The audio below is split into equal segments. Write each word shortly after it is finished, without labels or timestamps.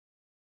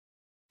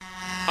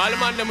All the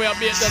man them we have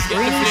bait, just get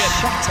the plate.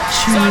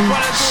 So I'm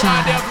calling too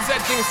hard, they have to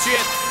set things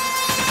straight.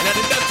 And at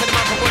the doctor, them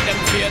have to put them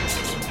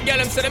straight. Girl,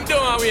 them say them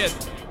don't wait.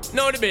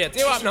 No debate,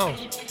 you up now?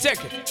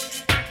 Check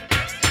it.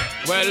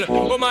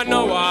 Well, woman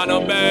no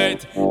wanna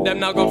bait. Them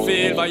not gon'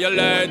 feel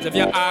violate if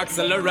you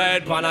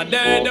accelerate. Pan a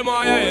day, the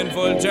more you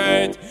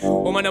infiltrate.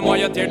 Woman, the more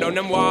you tear down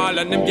them wall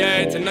and them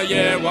gates. In the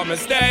year, what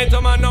mistake?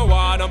 Woman no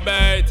wanna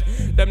bait.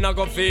 Them not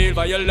gon' feel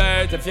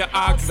violate if you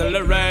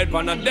accelerate.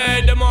 Pan a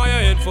day, the more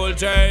you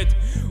infiltrate.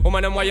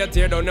 Woman, them why you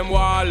tear down them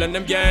wall and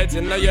them gates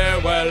in the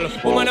year. Well,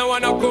 woman, I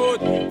wanna coat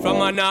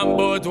from a knock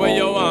boat where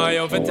you want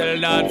you fi tell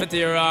that fi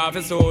tear off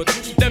his suit.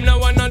 Them no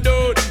wanna do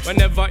it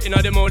whenever in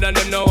the mood and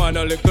them no want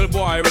a little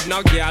boy with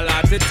no girl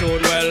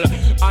attitude. Well,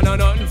 I know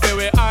nothing fi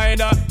we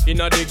either. You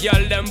know the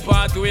girl them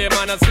pathway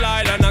man a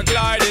slide and a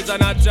glide is a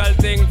natural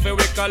thing fi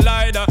we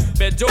collider.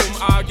 Bedroom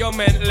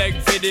argument leg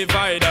fi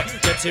divider.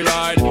 Get you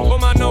right,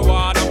 woman no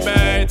wanna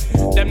bait.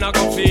 Them not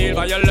gon' feel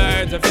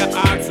violate if you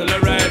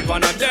accelerate.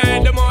 On a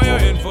day, the more you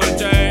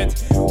infiltrate.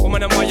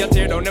 Woman, them why you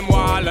tear down them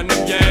wall and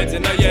them gates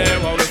in the year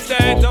where we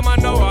stay. Them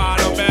man no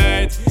wanna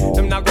bait.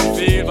 Them not gon'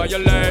 feel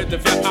violate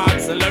if you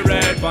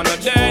accelerate. On a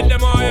day, the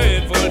more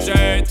you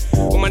infiltrate.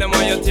 Woman, them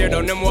why you tear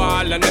down them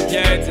wall and them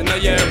gates in the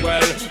year.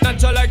 Well,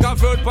 natural like a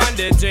fruit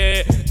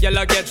pandity.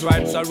 Yellow get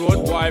ripe, so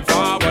road boy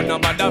forward, no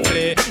bother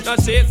flee. Now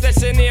she says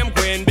she name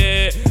Queen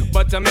Bee,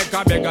 but to make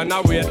her beg and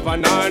I wait for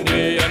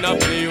Nandi and I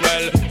plea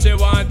well. She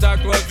want a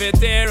close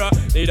fit era,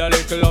 need a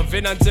little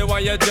loving and she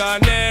want you draw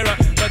nearer.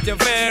 But you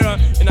fear,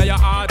 in your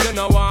heart you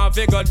no want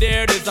figure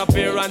there.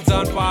 Disappearance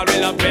and fall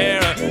will appear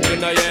in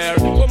the year.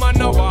 Woman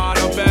no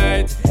wanna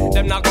bait,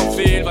 them not gon'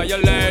 feel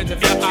violate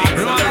if you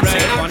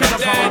accelerate. On the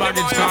day,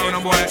 baggage car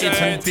on boy, it's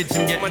and pitch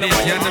and get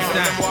this, you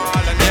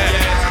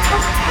understand?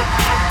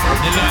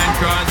 The line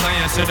cross and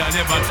you shoulda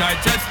never tried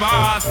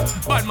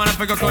trespass. Bad man, I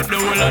figure cut the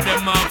whole of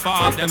them off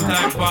fast. Them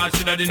time pass,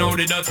 shoulda they know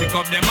they don't pick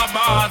up them a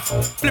boss.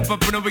 Flip up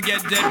when we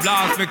get dead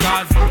blast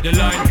because the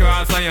line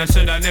cross and you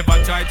shoulda never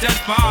tried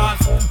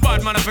trespass.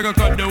 Bad man, I figure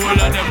cut the whole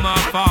of them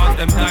off fast.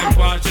 Them time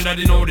pass, shoulda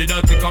they know they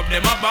don't pick up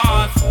them a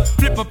boss.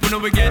 Flip up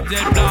when we get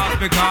dead blast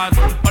because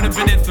on the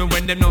finish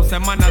when them know say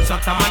man a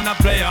shot a man a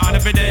player. And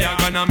every day I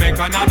gonna make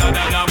another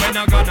dollar. When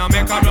I gonna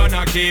make a run,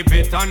 I keep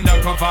it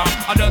undercover.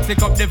 I don't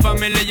pick up the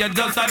family, you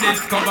just a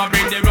discover,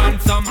 bring the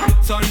ransom,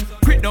 son.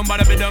 Quit don't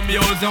bother with them,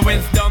 use your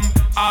wisdom.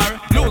 Or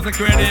lose the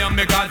cranium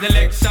because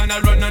election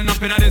are running up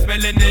in this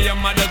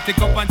millennium. I just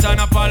pick up and turn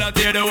up all out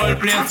tear the whole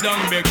place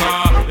down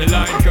because the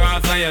line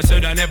cross and you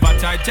shoulda never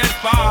tried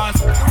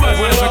trespass. Well,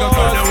 when I go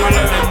cut the whole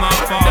of them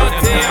off, them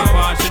time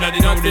pass, shoulda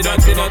they know they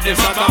don't pick up the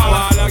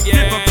ball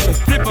again.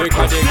 Flip up,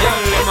 because the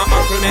girl them a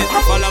buckle me,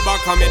 fall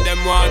back and me them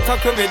want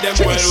tackle me, them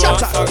well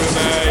want tackle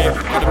me.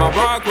 But them a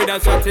walk with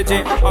a strategy,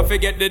 I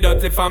forget the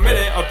dirty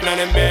family up in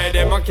them bed,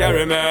 them a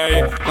carry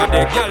me. But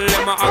the girl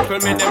them a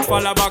hackle me, them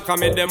fall back and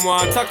me them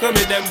want tackle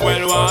me, them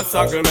well want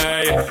tackle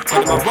me.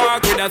 But them a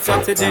walk with a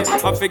strategy,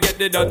 I forget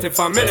the dirty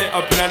family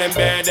up in them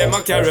bed, them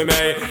a carry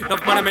me.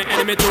 Enough man of me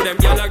enemy to them,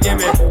 girl a give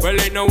me. Well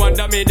ain't no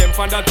wonder me, them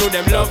fonder to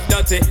them love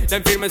dirty.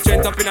 Them feel me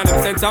straight up in them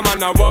sense a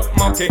man a walk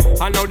monkey.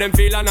 And now them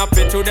feel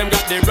unhappy to them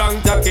got the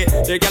wrong jacket.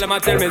 The girl them a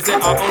tell me say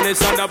I only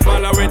stand up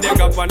all with the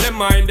gap on them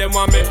mind. Them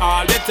want me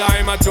all the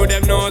time, I to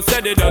them no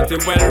say the dirty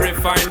well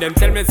refined. Them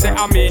tell me say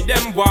I me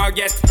them war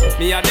get,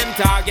 me a them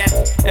target.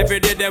 Every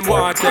day them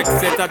want check,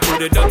 set a to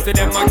the dirty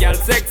them a girl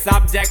sex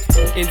object.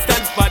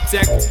 Instant spot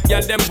check,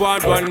 girl them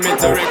want run me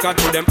to record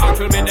to them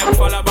hackle me, them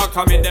follow back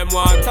on me, them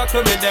want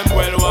tackle me, them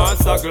well want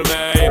suckle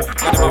me.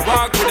 And them a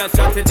walk with a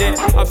strategy,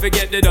 I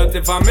forget the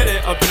dirty family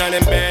up in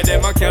them bed,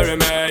 them a carry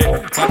me.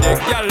 And the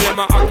girl them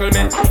a hackle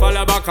me,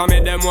 follow back on me,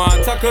 them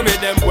want tackle me,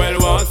 them well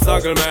want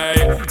suckle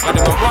me. And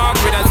them a walk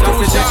with a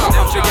strategy,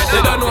 I forget the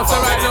dirty family.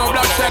 Right now,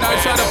 black side I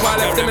shut up, I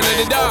left them in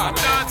the dark.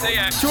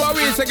 Two a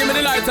week, so give me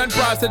the lights and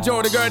pass the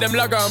Joe, the girl them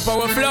log on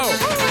power flow.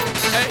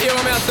 Hey, here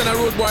me a send a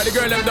rude boy, the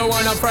girl them don't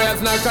want no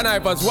fryers, no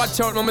connivers. Watch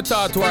out, mama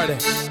talk to her there.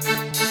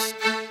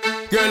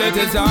 Girl, it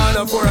is on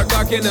at 4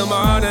 o'clock in the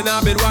morning.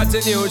 I've been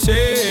watching you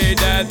shake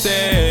that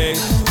thing.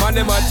 Man,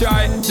 them a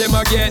try, them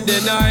a get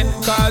denied,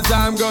 cause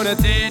I'm gonna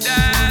take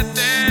that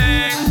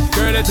thing.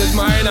 Girl, it is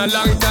mine, a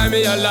long time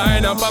in your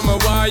line up. I'm a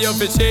wire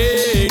for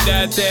shake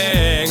that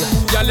thing.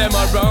 Y'all them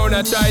around,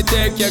 I try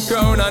take your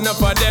crown.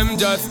 Enough of them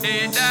just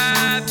eat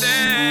that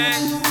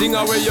thing. Sing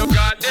out where you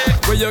got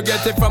it, where you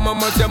get it from, how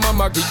much your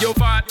mama give you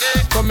fat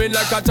it. Coming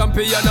like a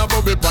champion, a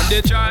bubble pon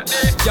the chart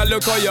it. Y'all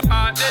look how you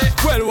hot it.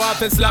 Well, walk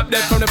and slap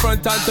that from the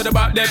front and to the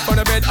back, that from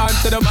the bed and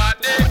to the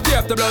mat it.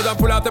 Take the blouse and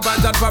pull out the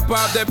pants and pop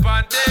off the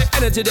panty.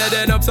 Energy dead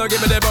end up, so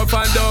give me the buff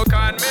and don't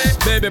con me.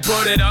 Baby,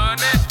 put it on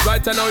me.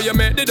 Right now you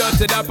make the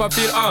dirty that I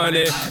feel on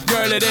it.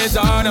 Girl, it is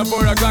on at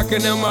 4 o'clock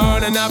in the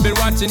morning. I've been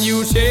watching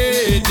you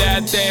shake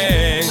that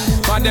thing.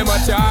 Man, them a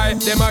try,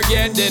 them a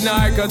get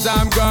denied, cause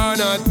I'm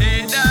gonna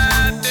take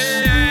that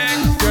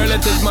thing. Girl,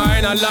 it is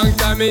mine, a long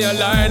time in your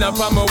line up.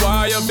 I'm a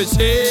wire for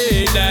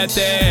shake that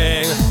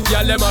thing.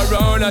 Y'all them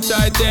around, I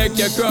try take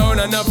your crown.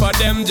 Enough of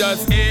them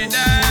just eat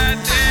that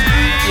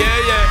thing.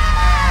 Yeah, yeah,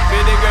 be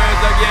the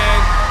girls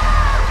again.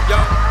 Yo,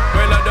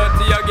 well, I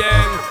dirty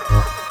again.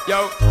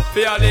 Yo,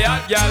 feel the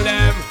hot girl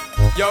them.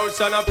 Yo,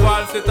 Shana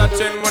Paul sit a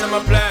chin. What am I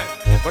play?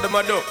 What am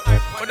I do?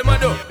 What am I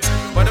do?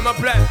 What am I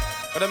play?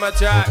 What am I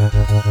try?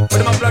 What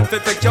am I plan to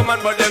take your man,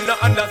 but them not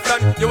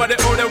understand. You are the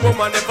only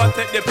woman ever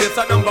take the place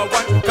of number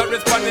one.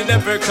 Corresponding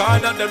every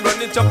corner, them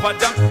running chop a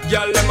jam.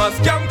 Girl, them a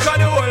scam,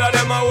 cause the whole of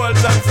them a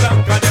waltz and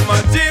slam. Cause them a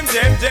Jim.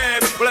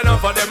 Well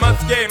enough for them a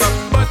scheme.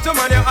 But to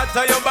man, you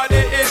utter your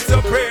body is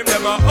supreme.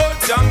 Them a old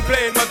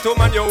champlain, but to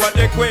man, you are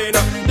the queen.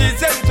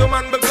 Decent to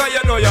man, because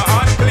you know your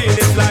heart clean.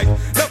 It's like,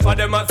 enough of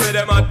them a say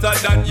them hotter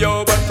than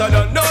you. But I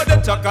don't know the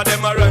chaka,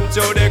 them a run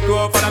through the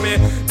crew. Follow me,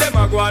 them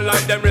a go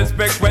like them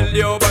respect well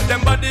you. But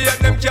them body and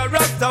them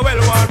character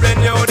well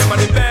warren you. Them are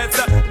the best,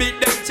 beat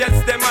them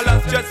chest, them all a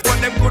stress. But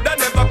them coulda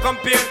never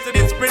compare to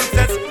this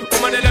princess.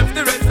 Woman, they left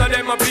the rest of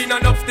them a been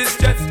enough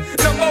distress.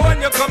 Number one,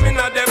 you come in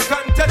at them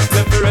contest.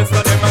 Left the rest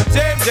of them a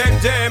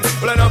jam.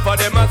 Well enough of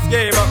them a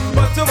scheme.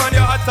 But to man, you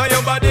hotter,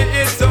 your body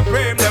is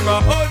supreme. Them a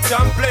old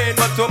champlain,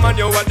 but to man,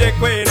 you are the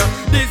queen.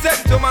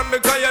 Decent to man,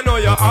 because you know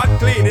your heart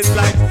clean. It's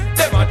like,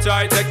 them a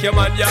try take your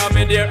man, yeah,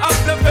 me there. Up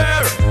the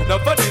fair,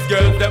 enough of these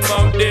girls, them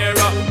out there.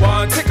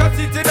 Want take a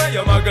seat in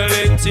your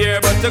muggling chair.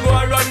 But to go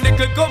and run the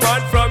click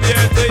command from year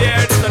to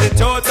year. This is the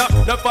chota.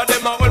 Enough of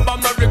them a hold by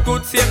my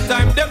recruit. Same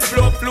time, them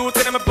blow flute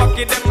in my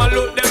pocket, them a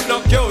loot, them no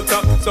cute.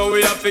 So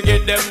we have to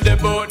get them the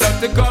boat.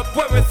 That's the cup.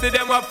 When we see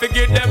them, we have to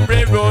get them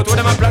railroad. What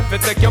them a plan for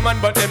take your man,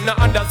 but them not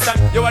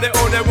understand. You are the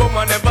only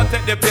woman ever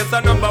take the place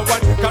of number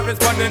one.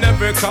 Corresponding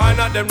every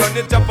corner, them run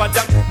the chop a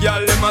jam.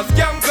 Y'all them a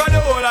scam, cause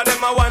the whole of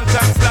them a one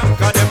time slam.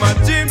 Cause them a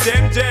Jim.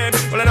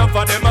 Well enough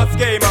of them a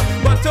scheme.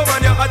 But to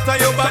man, you utter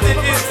your body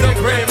is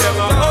supreme.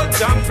 Them a old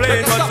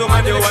champlain, but to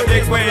man, you are the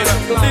queen.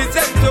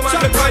 Listen to man,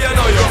 because you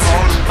know you're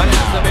on. I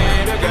just a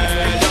baby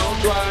girl, don't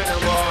cry no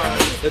more.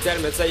 You tell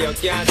me say you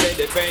can't take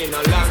the pain no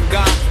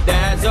longer.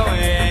 There's a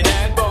way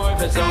that boy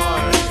for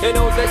sure. You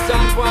know the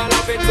sun while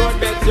up in court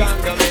bit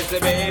stronger. Me say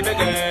baby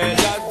girl,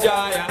 just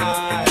dry your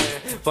eye.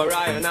 For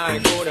I and I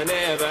could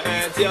never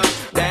hurt you.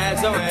 There's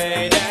a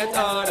way that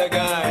other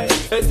guy.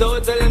 And so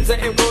tell him say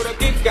him could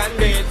kick and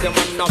beat him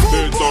and not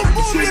beat up.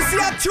 You see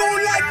a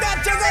tune like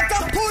that, you got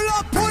to pull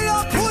up.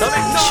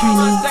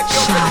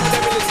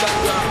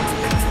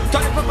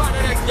 Turn it from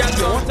the next girl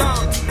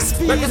downtown.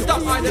 Make it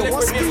stop hiding it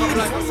with me from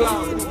like a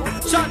clown.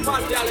 Shot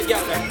past the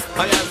alligator.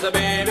 I am the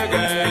baby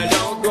girl,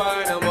 don't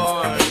cry no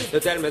more. You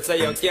tell me say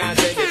you can't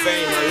take the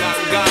pain no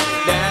longer.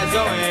 There's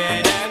a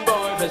way that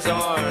boy for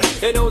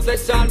sure. You know say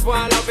shot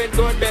while up in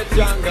court bit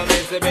stronger. Me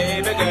say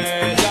baby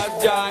girl,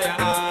 just dry your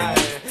eye.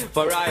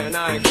 For I and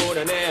I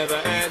could never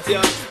hurt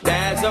you.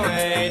 There's a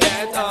way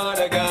that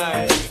other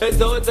guy. And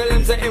so tell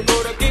him say him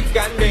could kick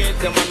and beat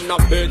him and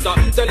not beater.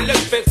 Tell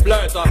him fist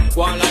flirter,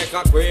 one like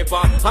a creeper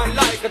and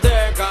like a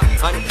taker.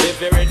 And if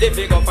you're ready, if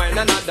you go find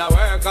another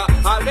worker,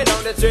 I'll be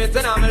down the streets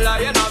and I'm a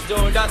lion of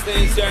Judas.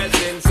 It's just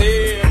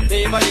sincere,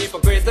 never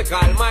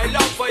hypocritical. My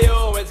love for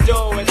you is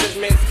true, it is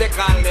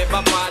mystical,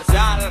 never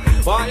partial.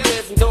 Why you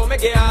listen to me,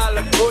 girl?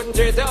 Wouldn't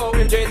treat you,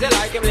 wouldn't treat you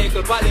like him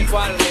little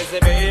polyqual. Me say,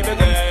 baby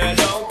girl,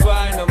 don't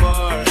cry no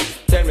more.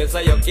 Tell me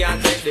say you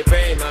can't take the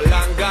pain no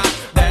longer.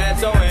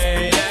 That's the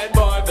way that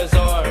boy be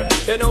sore.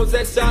 You know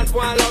say shot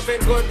while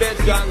loving could be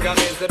stronger.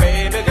 Me say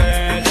baby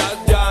girl,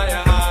 just dry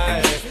your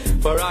eye.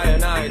 For I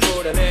and I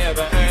could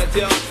never hurt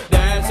you.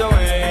 That's the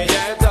way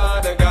that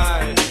other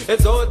guy.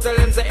 It's so tell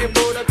him say him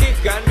could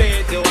kick and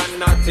beat you and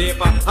not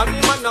taper. And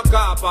him and no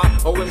copper.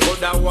 Oh him could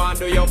have want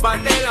to your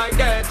body like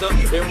that.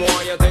 Him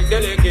want you take the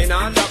licking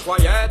and talk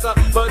quiet.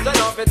 But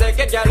enough you take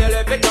it, girl, you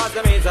live because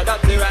of me. So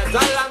that's the rest.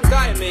 A long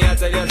time me I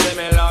tell you say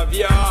me love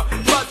you.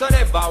 But I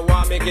never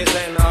want me kiss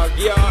and hug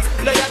you.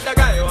 The other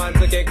guy wants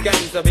to kick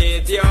and to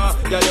beat you.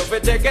 Girl, if you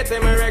take it,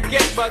 me wreck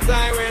it. But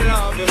I will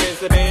love you, me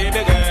say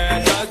baby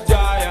girl, just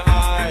dry your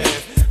eye.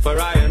 For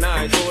I and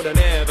I could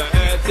never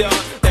hurt you.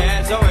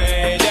 That's the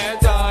way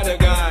that other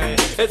guy.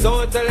 It's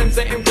all tell him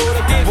say him could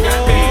kick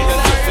and beat you.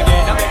 Just to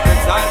get a bit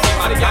inside me.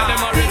 But the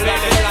them are really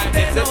like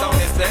this. It's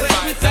only said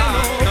by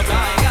sound.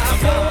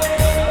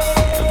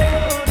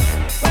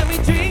 When we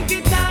drink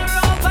it and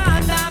rub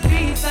on a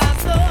piece of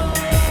stone,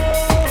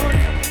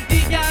 the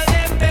girl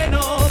them bend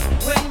up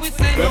when we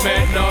send We up.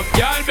 bend up,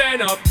 y'all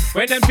bend up.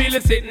 When them feel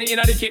it sitting in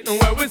the kitchen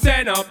where we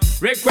send up.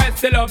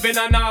 Request the love in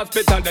an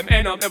hospital, them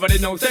end up. Nobody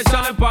knows that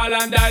Sean Paul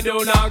and I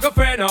do not go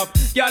friend up.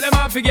 Y'all them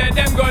have to get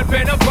them good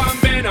pen up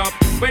and bend up.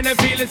 When them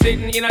feel it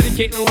sitting in the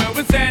kitchen where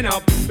we send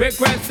up.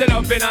 Request the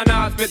love in an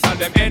hospital,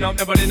 them end up.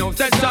 Nobody knows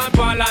that Sean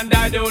Paul and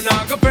I do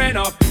not go friend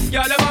up.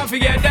 Y'all them have to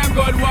get them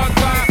good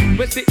worker.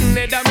 We sitting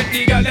there that make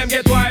the girl them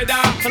get wider.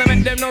 And I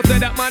make them know say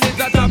that man is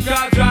a top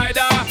class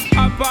rider.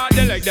 Apart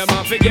the leg them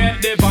have to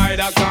get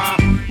divider car.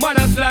 Man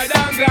a slide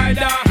and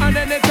glider. And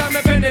then it's time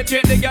to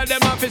penetrate the girl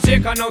them have to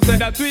shake. And now say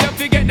that we have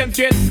to get them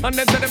straight. And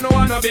then say them no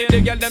wanna be.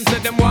 The girl them say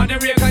them want the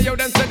rake. And yo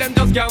them say them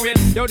just can't wait.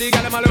 Yo the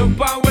girl them a look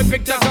and we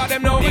picture cause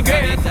them know we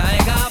great.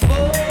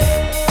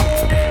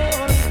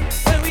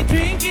 When we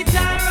drink it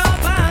and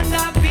rub on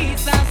a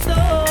piece of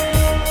stone,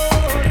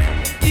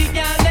 the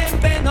girl them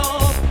bend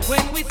up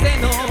when we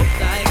send up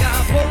tiger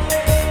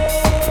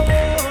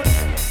bone.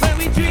 When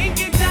we drink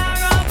it and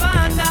rub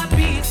on a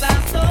piece of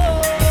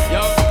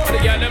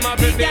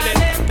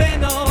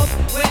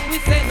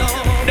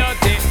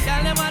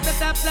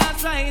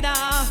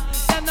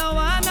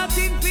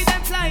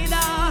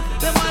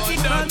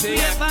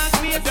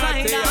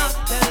dirty,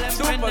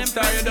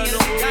 superstar, you don't know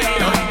who we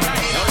are.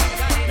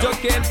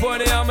 Joking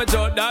pony on my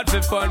joke that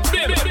for fun.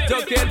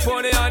 Joking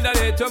pony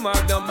underneath to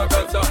Magnum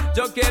because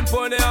joking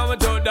pony on my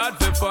joke that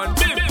for fun.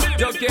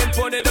 Joking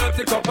pony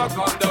dirty cup of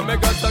condom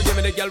because give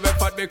me the girl with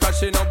fat because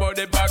she know about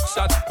the back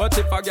shot. But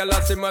if a girl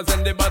a simmers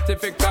in the body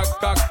fi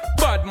cock.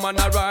 Bad man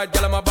a ride,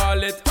 girl I'm a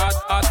ball it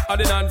hot. I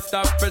the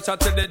non-stop pressure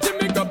till the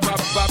Jimmy go pop.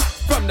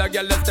 From the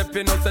girl that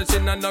stepping out so she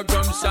not no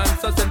gumption.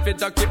 So send fi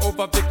jockey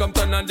over fi come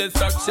turn on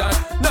destruction.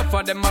 Enough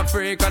of them a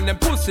freak and them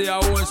pussy a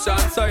ocean.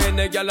 So in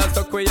the girl a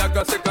suck we a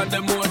go sick on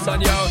the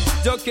motion, yo.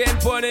 Joking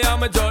pony on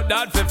my joke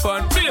that for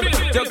fun.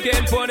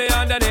 Joking pony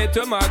underneath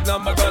to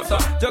Magnum because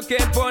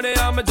joking pony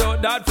on my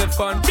joke that for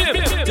fun.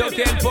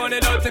 Joking pony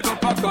don't take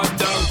up a cut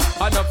down.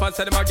 Enough I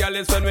say them a girl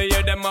is when we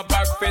hear them a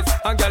back face.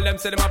 And girl them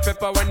say them a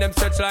pepper when them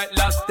stretch like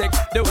elastic.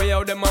 The way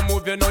how them a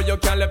move you know you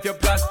can't left your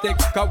plastic.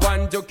 Cause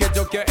one joke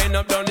you end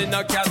up down in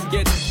a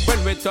casket.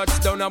 When we touch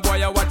down a boy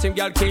you watch him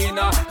girl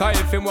keener. Cause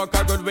if him walk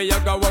a good way you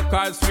go walk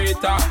her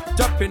sweeter.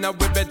 Jumping up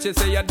with bet she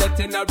say you're dead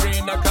in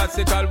arena.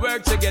 Classical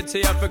work she get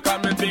she have to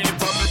come and be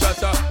from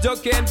because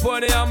joking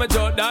pony on my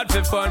joke that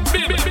for fun.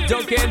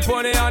 Joking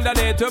pony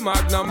underneath to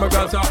Magnum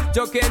because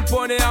joking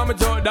pony on my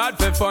joke that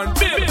for fun.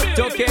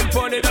 Joking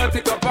pony don't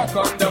take up a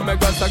condom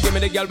because give me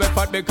the girl with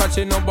fat because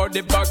she know about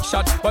the back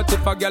shot. But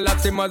if a girl a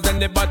simmers in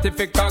the body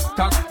fi cock.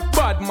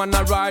 Bad man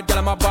a ride, girl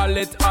I'm a ball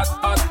it hot.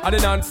 I the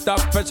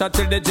non-stop pressure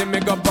till the Jimmy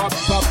go pop.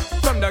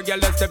 From the girl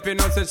that stepping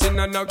out so she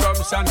no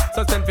gumption.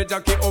 So send fi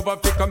jockey over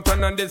fi come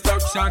turn on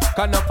destruction.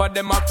 Cause enough of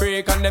them a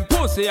freak and them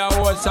pussy a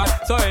ocean.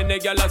 So any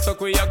girl a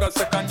suck we a go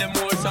suck on the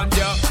motion,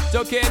 yeah.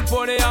 Joking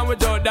pony and we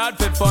do that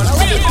for fun.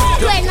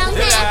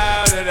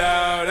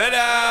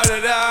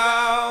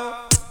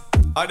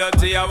 I don't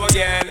see you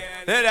again.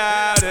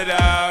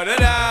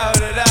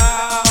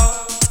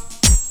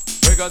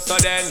 We go so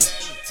then.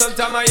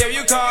 Sometimes I hear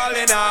you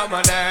calling out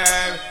my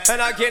name,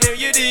 and I can hear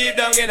you deep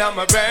down in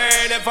my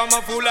brain. If I'm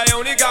a fool, I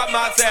only got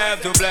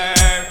myself to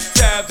blame.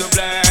 Self to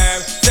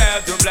blame,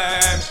 self to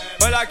blame.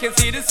 Well, I can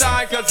see the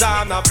sign cause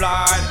I'm not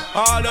blind.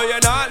 Although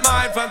you're not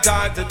mine from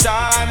time to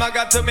time, I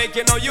got to make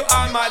you know you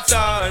are my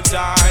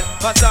sunshine.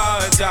 My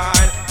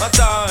sunshine, my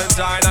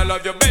sunshine. I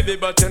love you baby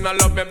but you don't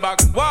love me back.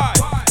 Why?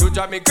 You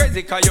drive me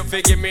crazy cause you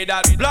figure me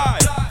that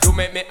blind. You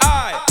make me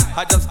high,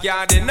 I just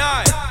can't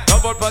deny.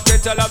 Double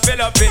potential I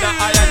fill up in a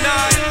higher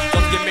night.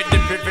 Just give me the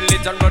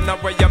privilege and run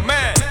away your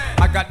man.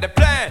 I got the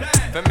plan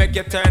to make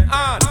you turn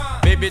on.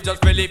 Baby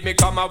just believe me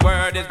cause my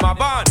word is my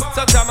bond.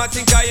 Sometimes I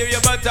think I hear you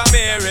but I'm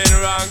hearing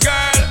wrong,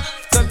 girl.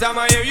 Sometimes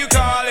I hear you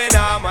calling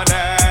out my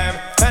name,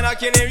 and I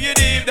can hear you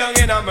deep down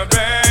in my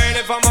brain.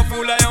 If I'm a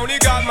fool I only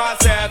got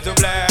myself to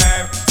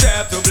blame.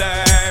 Self to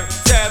blame,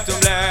 self to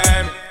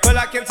blame. Well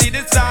I can see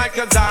the sign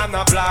cause I'm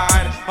not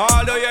blind.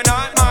 Although you're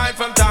not mine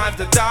from time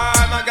to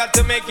time, I got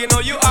to make you know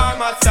you are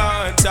my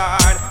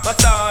sunshine. My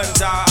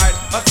sunshine,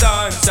 my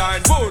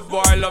sunshine. Good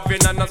boy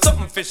loving and not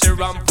something fishy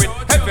ramp with.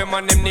 Every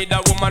man him need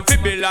a woman fi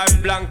be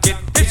like blanket.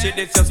 If she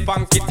this you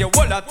spank it, you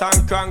hold a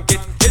and crank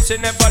it. If she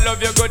never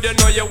love you good, you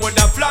know you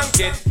woulda flank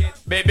it.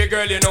 Baby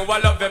girl, you know I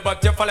love you,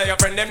 but you follow your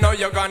friend, them know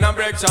you're gonna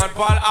break Sean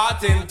Paul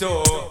heart in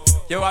two.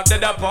 You have the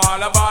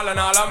Paul, a ball and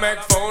all I make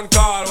phone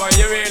call. What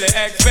you really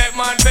expect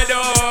man to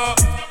do?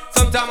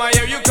 Sometimes I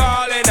hear you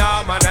calling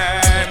out my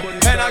name,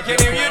 and I can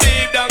hear you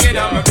deep down in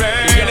my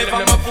brain. If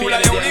I'm a fool, I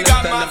only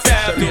got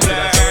myself to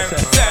blame.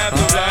 Self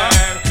to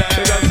blame.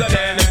 Because of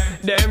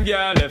them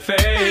girl they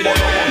faded,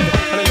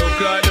 and I look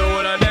like the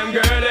one of them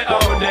girl they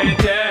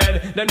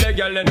outdated. Them the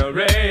girl they no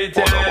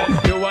rated.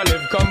 You want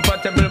live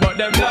comfortable but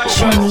them like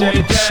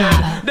frustrated.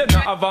 They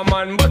not have a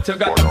man but you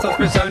got some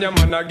suspicion. Your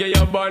man a give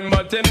you bun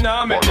but him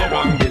nah make the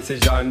wrong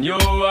decision. You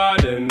are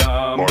the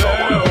number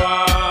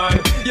one.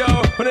 Yo,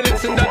 when I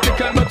listen that you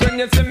can, but when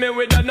you see me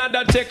with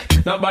another chick,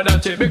 not bad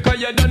at chick, because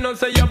you don't know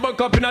say you buck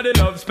up in the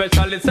love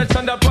specialist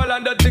section. The pull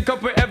and the tick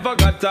up we ever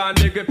got on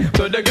the grip.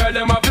 So the girl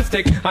them have to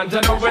stick and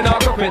turn over now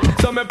go quit.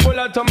 So me pull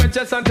out on my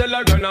chest and tell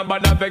her girl not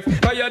bad vex.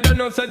 Cause you don't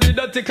know say the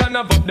dirty can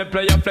have up the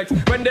player flex.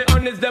 When they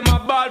honest them a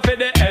ball for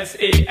the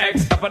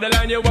SEX. Top of the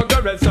line you walk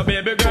the rest, so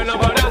baby girl no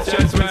bother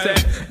stress. We say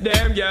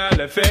them girl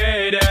they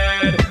faded,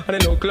 and they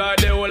look like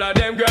the whole of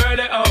them girl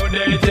they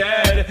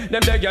outdated.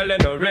 Them the girl they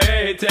no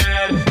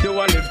rated. You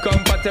want live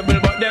compatible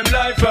but them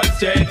life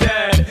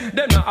frustrated.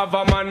 Them not have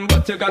a man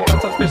but you got a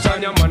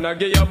suspicion. Your man a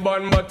give you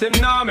bun but him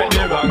nah make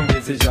the wrong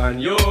decision.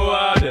 You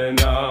are the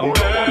number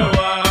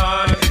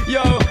one.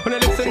 Yo, when I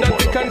listen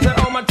that you can say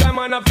how much time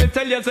and I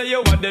tell you say you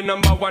are the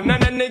number one.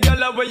 And any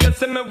girl where you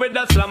see me with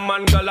a slam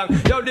and go long.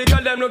 Yo, the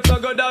girl them look so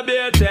good I be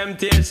a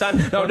temptation.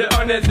 Now the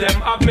honest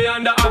them have me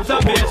under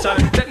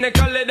observation.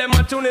 Technically them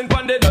a tuning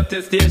on the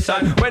dirty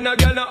station. When a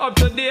girl not up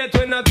to date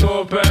we not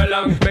too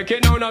long. Make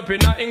it known up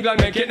in England,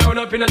 make it known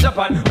up in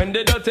Japan. When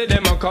they dirty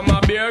them a come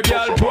a beer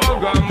girl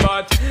program.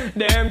 But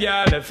them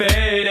girl they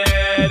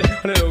faded,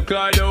 and they look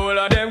like the whole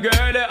of them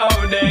girl they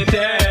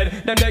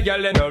outdated. Them the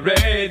girl they no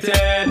rated.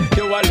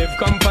 You a live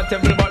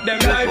comfortable but them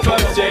life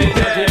frustrated.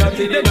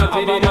 They not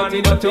have a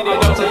man but you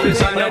have a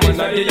position. They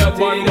wanna give you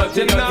one but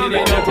you not be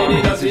no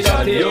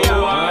position. You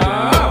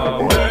are.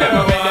 Them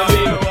a make them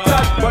big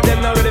shot, but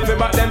them not ready for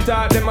back them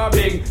talk. Them a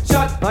big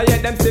shot, and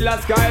yet them still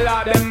a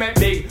skylark. Them make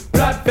big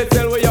blood fit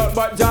till we out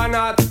but John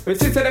not. We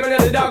see them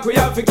in the dark, we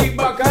have to kick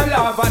back and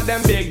laugh at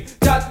them big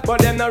shot, but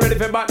them not ready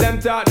for back them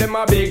talk. Them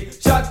a big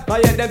shot,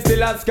 and yet them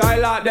still a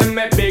skylark. Them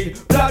make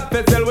big blood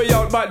fit till we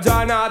out but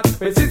John not.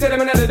 We see them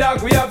in the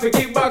dark, we have to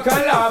kick back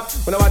and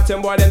laugh. When I watch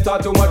them boy, them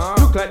talk too much.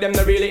 Look like them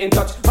not really in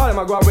touch. All them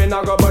a go away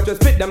now go but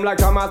just spit them like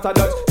a master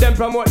Dutch. Them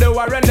promote the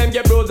war and them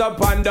get bruised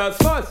up and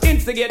dust. First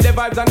instigate the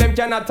vibes and them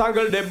cannot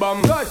tangle the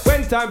bomb.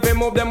 When time to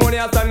move them money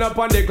I stand up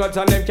on the clutch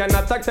and them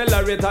cannot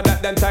accelerate. At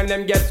that them time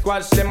them get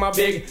squashed. Them a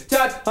big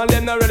shot and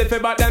them not ready for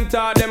back them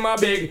talk. Them a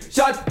big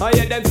shot and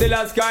yet them still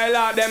a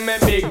skylark. Them a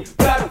big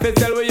blood fit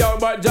till we out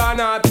but John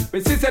not.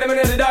 We see them in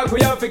the dark,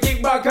 we have to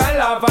kick back and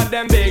laugh at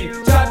them big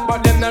shot,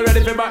 but them not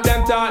ready for back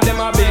them talk. Them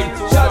a big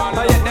shot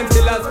and yet them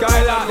still a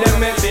skylark.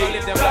 Them a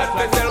big blood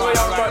fit till we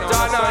out but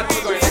John not.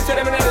 We see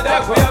them in the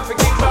dark, we have to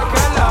kick back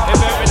and laugh.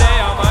 If every day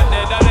I'm on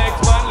dead, the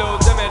next man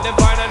lose them and them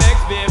find the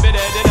next baby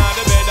dead in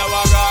the bed. I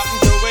walk up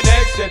to the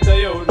next set of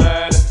youth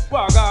man.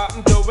 Walk up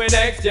to the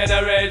next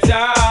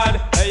generation.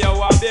 Hey yo,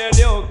 I'm there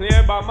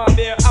nuclear bomb, I'm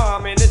there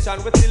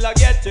ammunition. We still a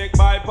get tricked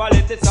by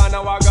politicians.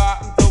 I walk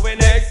up to the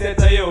next set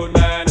of youth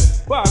man.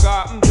 Walk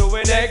up to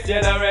the next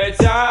generation.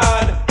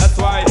 That's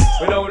why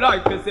we don't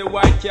like to see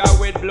white car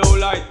with blue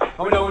light.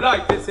 And we don't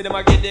like to see them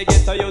a get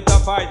a youth to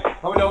fight.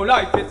 And we don't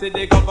like to see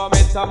the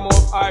government a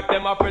move hype.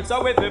 Them a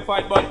pressure with we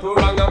fight, but too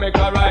wrong and make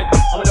a right.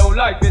 And we don't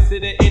like to see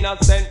the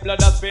innocent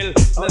blood a spill.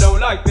 And we don't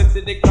like to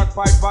see the crack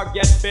pipe back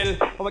get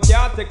filled. And we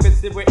can't take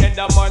this if we end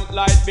a month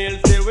light bill.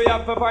 Still we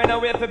have to find a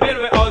way to build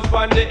we house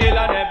on the hill.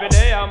 And every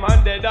day a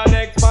man dead, the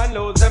next man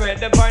lose. Them head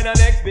them find a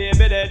next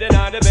baby dead in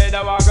the bed.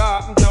 I walk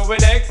up until we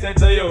next set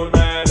to you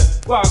man.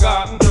 Walk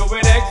up until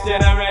we next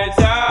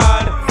generation.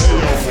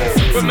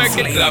 We make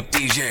it clap,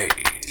 DJ.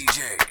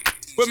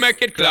 We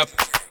make it clap.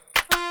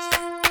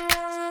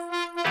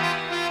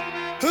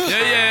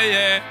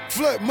 Yeah.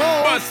 Flip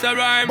mode. Bust a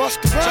rhyme.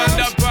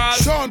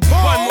 Sean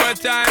Paul. One more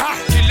time.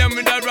 Kill them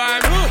with a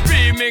rhyme.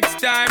 Remix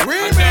time.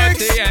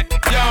 Remix.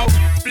 Yo,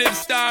 flip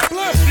star.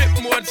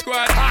 Flip mode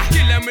squad.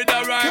 Kill them with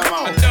a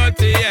rhyme.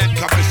 Dirty,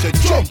 Clap and say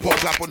jump up.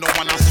 Clap on no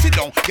one and sit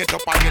down. Get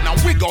up again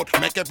and wig out.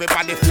 Make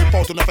everybody flip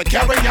out. Enough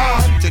carry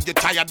on. Till you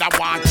tired and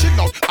want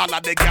chill out. All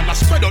of the gyal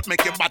spread out.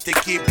 Make your body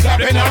keep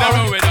clapping on. They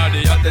roll with all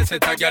the hottest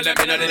set of gyal them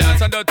in the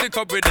dance. And don't take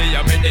up with the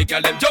yam. Make the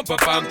gyal them jump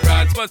up and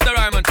prance. Bust a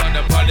rhyme and turn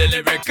up all the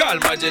lyrical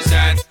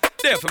magicians.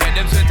 Therefore make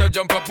them sweat up,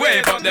 jump up,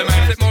 wave up them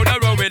hands. Sit more the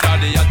road with all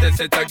the hottest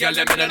set of gyal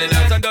them in the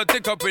dance. And don't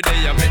take up with the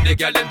yam. Make the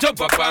gyal them jump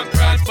up and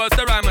prance. Bust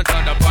a rhyme and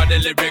turn up all the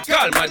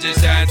lyrical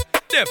magicians.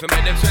 Therefore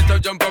make them sweat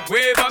up, jump up,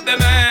 wave up them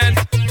hands.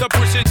 So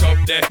push it up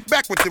there.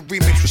 Back with the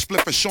remix with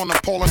Spliff and Sean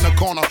and Paul in the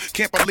corner.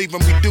 Can't believe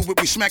when we do it,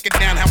 we smack it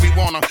down how we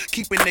wanna.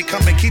 Keeping it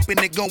coming,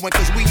 keeping it going,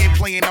 cause we ain't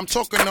playing. I'm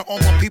talking to all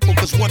my people,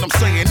 cause what I'm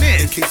saying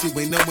is, in case you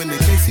ain't knowing, in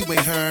case you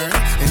ain't heard,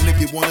 and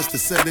if you want us to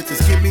sell it,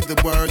 just give me the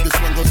word. This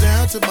one goes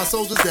down to my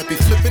soldiers that be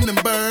flipping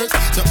them birds.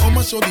 To all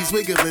my shorties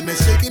wiggling and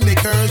shaking their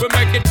curves. We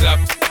make it clap.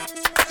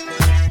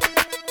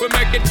 We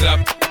make it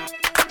clap.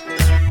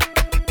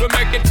 We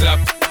make it clap.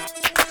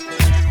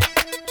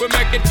 We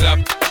make it clap.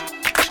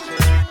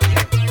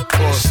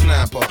 Oh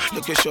snapper,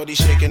 look at shorty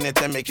shaking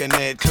it and making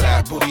it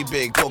clap. Booty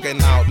big,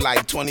 poking out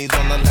like 20s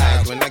on the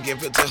lag. When I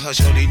give it to her,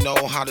 shorty know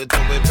how to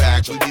throw it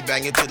back. We be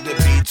banging to the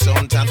beat,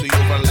 sometimes we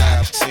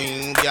overlap.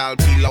 Sing, y'all,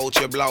 peel out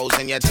your blouse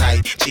and your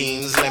tight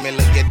jeans. Let me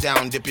look it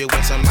down, dip it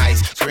with some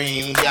ice.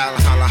 Scream, y'all,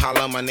 holla,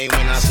 holla my name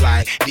when I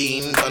slide.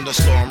 Dean,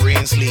 thunderstorm,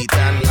 rain, sleet,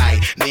 and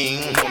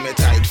lightning. Hold me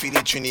tight, feed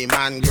it Trini,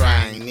 man,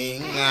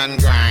 grinding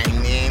and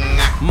grinding.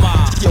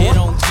 Ma, they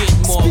don't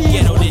get more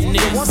ghetto than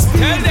this.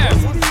 Tell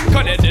them,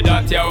 connect the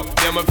dot, yo.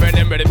 Yeah, my friend,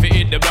 them ready to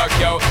eat the block,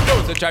 yo.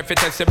 Those who try to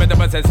test you better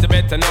possess the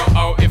better know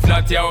how. If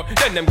not, yo,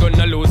 then them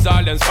gonna lose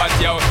all them spots,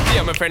 yo.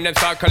 Yeah, my friend, them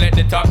start collect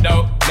the top,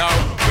 though. Now,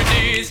 with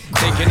these,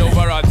 taking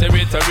over our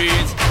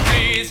territories.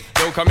 Please,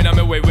 don't come in on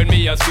my way with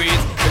me, a squeeze.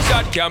 The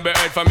shot can't be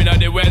heard from in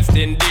the West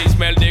Indies.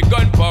 Smell the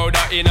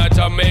gunpowder in a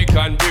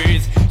Jamaican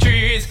breeze.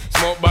 Trees,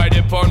 smoke by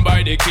the pound,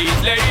 by the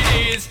keys.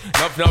 Ladies,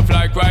 nuff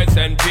like rice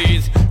and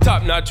peas.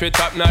 Top notch with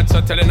top notch,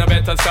 so telling I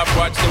better stop.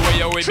 Watch the way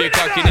you will be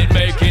cocking it,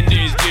 making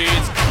these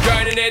G's.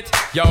 Grinding it,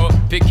 yo,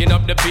 picking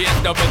up the pace,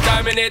 double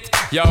timing it.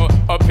 Yo,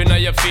 up in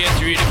your face,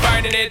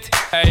 redefining it.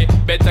 Hey,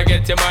 better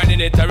get your mind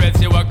in it, or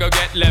else you will go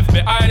get left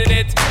behind in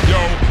it. Yo.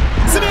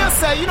 So me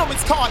say, you know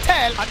it's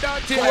cartel. I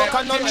don't walk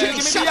on no tree,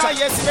 give me the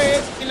highest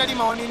grade. In the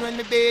morning when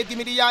me bed, give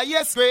me the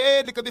highest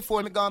grade. Look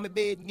before me go on my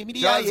bed, give me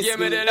the highest grade. Give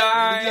me the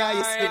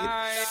highest grade.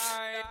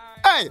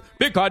 Hey!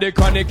 Because the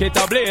chronic it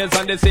a blaze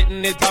and the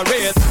sitting it a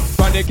race.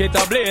 Chronic it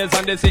a blaze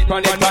and the sitting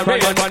it a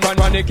race.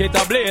 Chronic it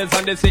a blaze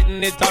and the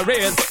sitting it a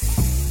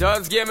race.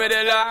 Just give me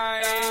the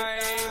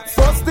light.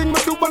 First thing me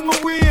do when me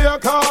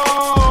wake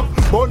up,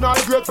 but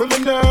I grateful the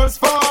nerves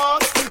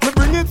fast. Me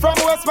bring it from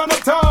West man a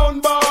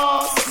town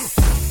boss.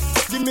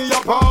 Give me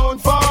a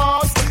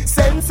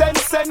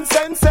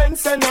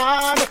send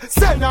on.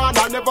 Send on,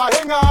 I never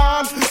hang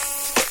on.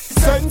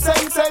 Send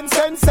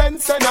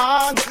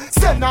on.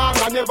 Send on,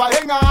 I never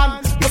hang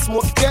on. My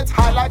smoke get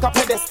high like a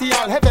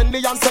pedestal,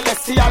 heavenly and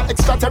celestial,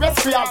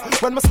 extraterrestrial.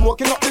 When my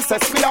smoking up this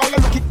sesquial, I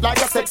look it like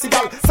a sexy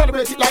gal,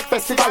 celebrate it like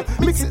festival,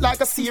 mix it like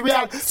a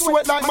cereal,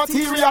 sweat like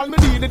material. Me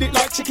deal it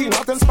like chicken,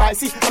 hot and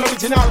spicy, and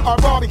original or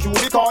barbecue.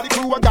 They call the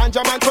crew a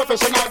ganja man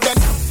professional. Then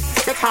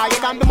get higher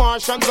than the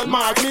Martians and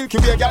Mars, Milky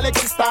Way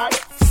galaxy star.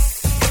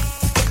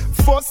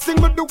 First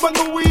thing me do when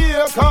me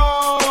wake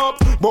up,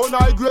 but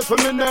I great for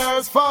me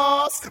nerves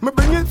fast. Me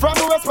bring it from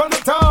the west from the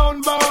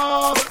town,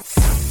 boss.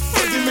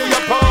 Give me a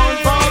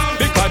pound, boss.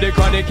 Because the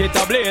chronic it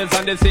a blaze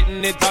and the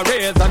sitting it a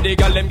raise and the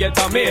girl them get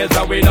amazed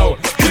and we know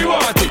we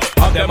want it.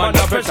 Have them under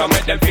pressure,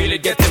 make them feel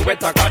it getting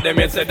wetter. Cause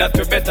them say that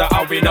we better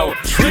and we know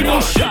we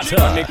want it. The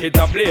chronic it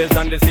a blaze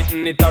and the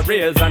sitting it a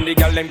raise and the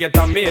girl them get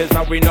amazed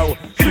and we know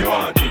we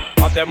want it.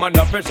 Have them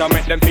under pressure,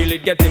 make them feel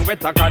it getting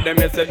wetter. Cause them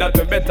say that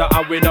we better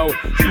and we know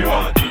we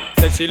want it.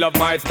 Said she love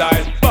my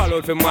style, ball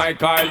out for my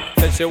Kyle.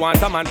 Said she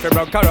want a man to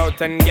rock her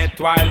out and get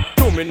wild.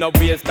 2 minutes no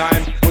waste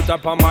time, put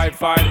up on my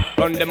file.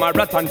 Run them a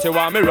rat and she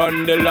want me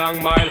run the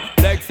long mile.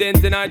 Next thing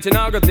tonight she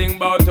not gonna think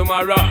about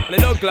tomorrow. And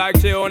it look like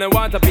she only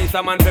want a piece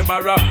of man for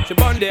borrow. She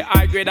bun the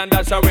high grade and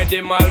dash away the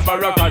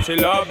Marlboro. Cause she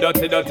love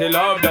dirty,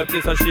 love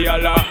dirty, so she a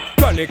love.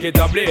 Chronic it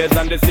a blaze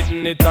and the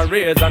sitting it a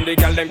raise and the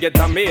girl them get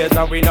amazed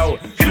and we know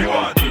she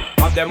want it.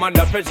 Have them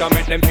under pressure,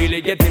 make them feel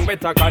it getting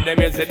wetter. Cause them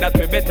say that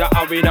we better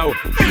and we know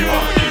she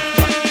want it.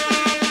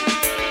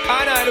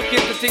 And I look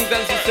into things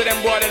and see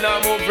them boy they now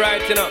move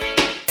right, you know.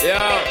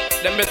 Yeah,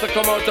 them better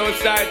come out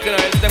outside, you know.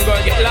 It's them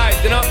gonna get light,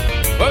 you know.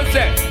 What's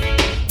that?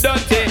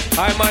 Dirty,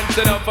 I man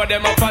set up for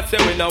them a patsy.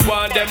 We no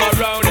want them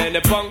around. And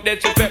the punk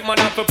disrespect man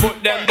have to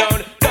put them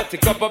down. Dirty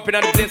cup up in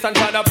the place and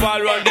try to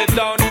fall around the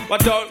town.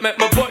 Watch out, make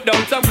me put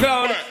down some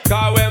clown.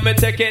 Cause when me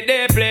take it,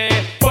 they play.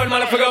 One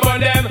man figure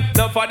on them.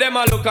 None for them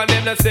I look on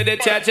them. They say the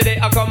church, they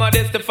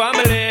accommodate the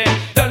family.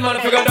 Done man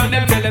figure on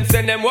them. Tell them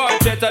send them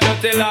watch it. I don't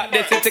tell like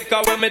this. It's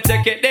cause when me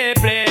take it, they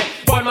play.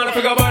 One man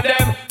figure on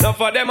them. None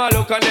for them I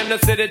look on them. They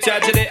say the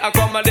church, they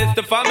accommodate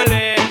the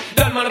family.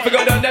 Done man figure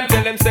on them.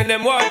 Tell them send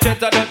them watch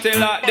it. I don't tell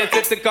like this.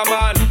 It's come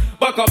on.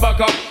 Back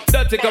up.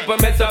 Dirty cup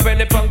and mess up.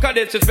 Any punk or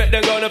disrespect,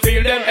 they gonna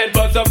feel them head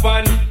buzz up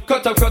and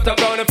cut up,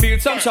 gonna feel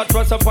some shot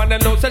press up on them.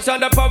 No session,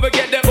 the power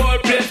get the whole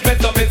place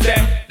mess up. Me say,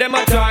 them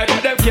a try,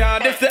 but them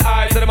can't. This the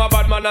eye, so them a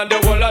bad man and the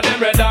whole of them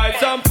red eye.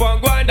 Some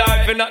punk go and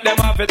die, if not them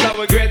off, it's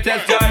our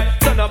greatest joy.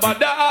 Son about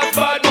the ass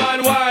bad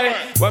man, why?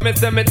 When me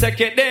say me check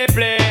it, they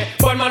play.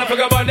 One man I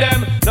forget about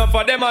them. None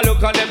for them, I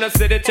look on them, they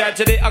see the church,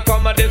 they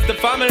accommodate the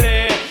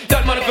family.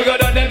 That man I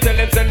forget on them, tell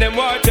them, send them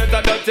watch it.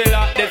 I don't tell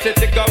like this,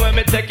 it's a when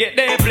me check it,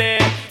 they play.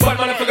 One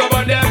man I forget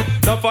about them.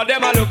 None for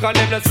them, I look on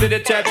them, they see the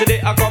church, they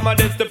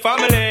accommodate the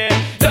family.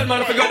 That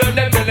man I forget on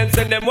them, tell them,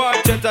 send them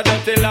watch it. I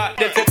don't tell like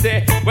this, it's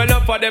a well,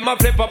 enough for them, I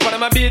flip up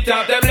and I beat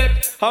off them lip.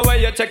 How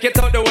when you check it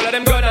out, the whole of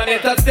them gun and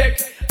it a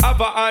stick. Have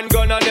a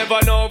handgun, I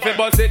never know if it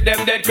bust it,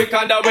 them dead quick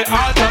and that way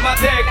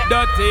automatic.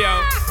 Dirty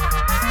yo,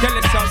 kill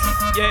it some,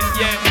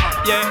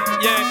 yeah.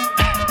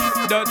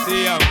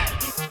 Dirty yo.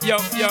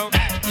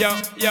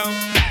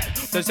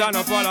 So shine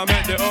up while I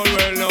make the whole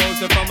world know.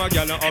 So from a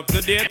gal up to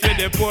date we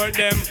deport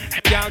them.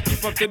 Can't keep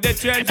up to the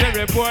trends we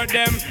report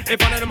them. If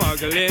one of the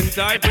muggling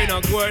type we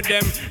not court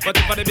them. But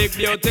if I the big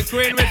beauty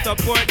queen we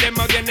support them.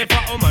 Again if a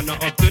woman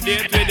not up to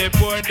date we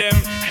deport them.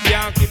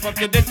 Can't keep up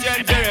to the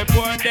trends we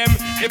report them.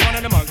 If one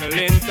of the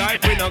muggling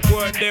type we not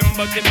court them.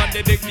 But if I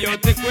the big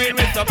beauty queen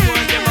we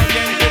support them.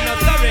 Again we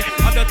not sorry.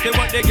 I don't see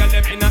what they got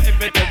them in a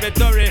every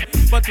territory.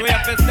 But we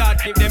have to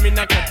start keep them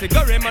in a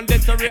category.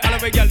 Mandatory all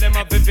of we got them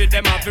up if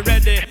them up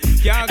ready.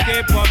 Can't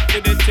keep up to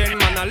the trend,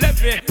 man, I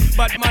left it.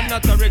 But man,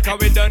 not sorry, cause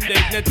we done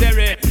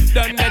dignitary.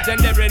 Done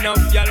legendary, now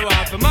y'all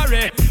want to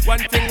marry.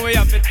 One thing we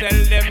have to tell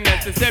them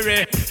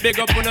necessary.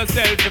 Big up on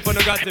yourself if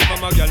you got it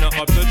from a girl, not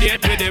up to date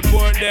with the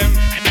report them.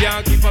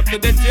 Can't keep up to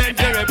the trend,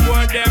 we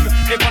report them.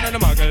 If one of the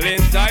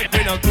muggling type,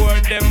 we not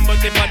court them. But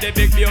if I the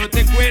big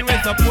beauty queen, we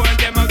support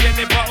them. Again,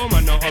 if a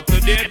woman not up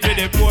to date with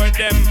the report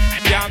them.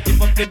 Can't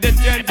keep up to the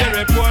trend, we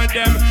report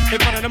them.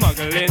 If one of the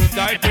muggling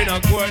type, we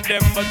not court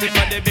them. But if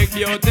I the big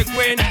beauty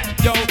queen,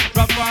 yo,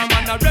 perform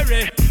and a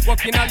rary.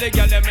 Walking all the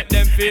girl, make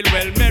them feel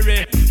well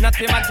merry. Not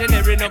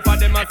imaginary, enough of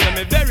them a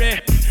semi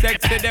very.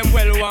 Sexy them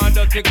well want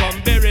to come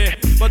berry.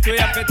 But we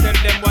have to tell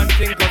them one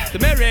thing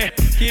customary.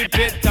 Keep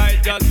it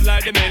tight just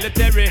like the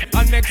military.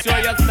 And make sure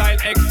your style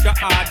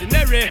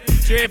extraordinary.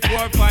 3,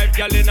 4, 5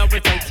 girl in our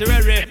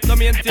sanctuary. So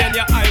maintain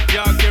your hype,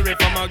 your carry.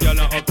 From a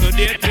girl up to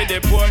date we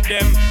deport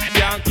them.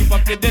 Can't keep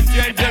up to the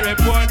trend, they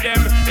report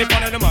them. If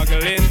one of the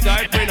muggling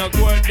type, we not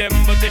court them.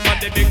 But if I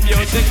the big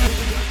music,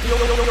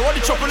 what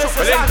the trouble is?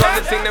 Well, then come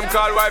the thing them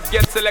call wife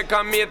get select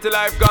and mate to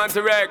life gone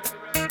to wreck.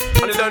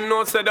 And they don't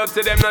know, so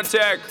dirty them not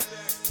check.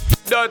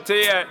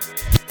 Dirty, yeah.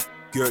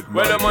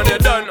 Well, the money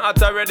done,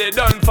 hot already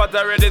done, fat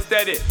already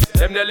steady.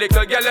 Them the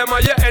little girl, them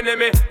are your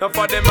enemy. Now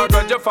for them I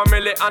got your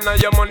family, and now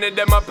your money,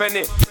 them a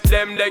penny.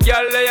 Them the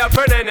girl, they a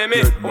friend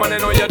enemy. Wanna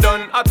know you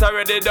done, hot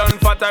already done,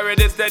 fat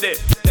already steady.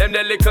 Them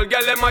the little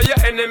girl, them are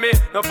your enemy.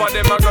 Now for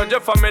them I got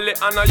your family,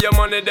 and now your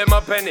money, them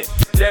a penny.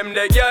 Them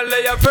the girl,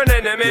 they a friend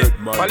enemy.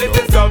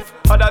 Quality stuff,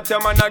 how that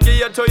your man a give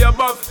you to your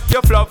buff,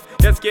 your fluff.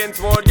 Your skin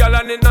smooth, girl,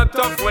 and it not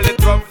tough. Well,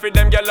 it's rough for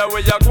them girl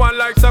where you go on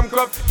like some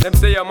cuff. Them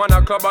say your man a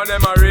club and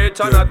them a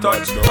reach and a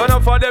touch.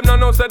 Enough for them no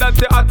know say that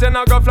you hot and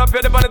a go flop. You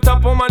on the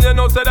top woman, you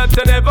know say that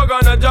you never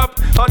gonna drop.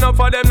 Enough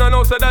for them no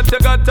know say that you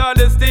got all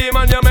the steam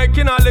and you're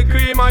making all the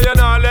cream and you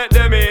not let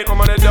them in.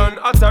 Woman they done,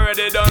 hot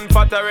already done,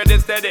 fat already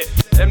steady.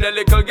 Them the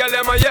little girl,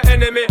 them are your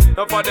enemy.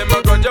 Enough for them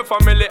a got your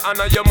family and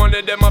your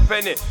money them a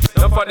penny.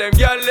 Enough for them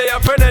girl, they a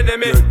friend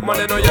enemy.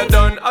 Money know you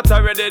done, hot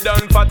already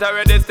done, fat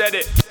already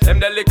steady. Them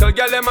the little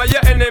girl, them are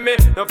your enemy.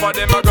 Enough for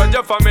them a got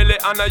your family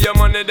and your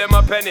money them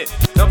a penny.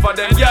 Enough for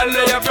them girl,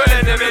 they a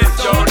friend enemy.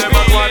 Show them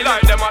a one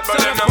like them hot, but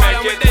them no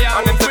make it.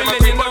 And them say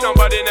my but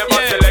nobody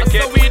never select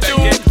it. So we do.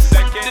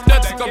 The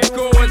dirty cup of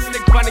cool,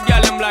 stick on the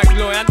girl them like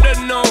glue. I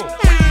don't know. All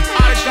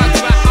the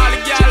shots by all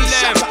the girl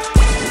them.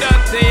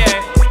 Dirty,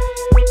 yeah.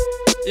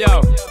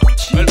 Yo.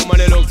 Well,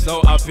 money looks so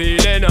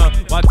appealing,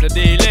 what's the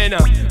dealing?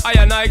 I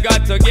and I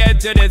got to get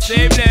to this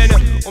evening.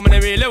 Woman, I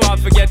really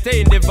want to get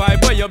in the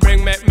vibe where you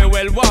bring, make me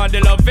well want the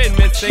loving,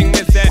 me sing,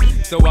 me say,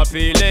 so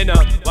appealing,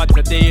 what's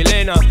the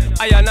dealing?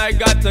 I and I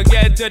got to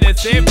get to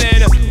this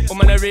evening.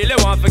 Woman, I really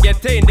want to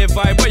get in the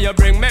vibe where you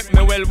bring, make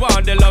me well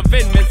want the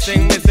loving, me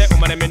sing, me say,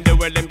 woman, I'm in the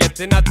world, them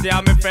getting at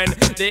ya, my friend.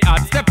 The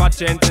hot step a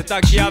change, it a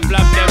key a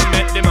flap them,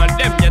 make them and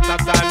them get a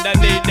stand and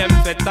need them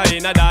fit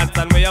in a dance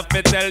and we have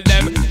to tell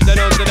them. So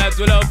know so that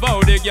we love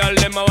how the girl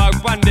them a walk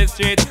on the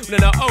street. We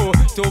know how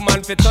two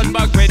man fit turn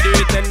back we do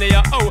it and they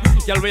are how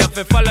girl we have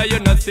to follow you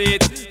no see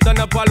it. Turn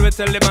up all we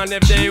tell them and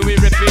if they we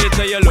repeat.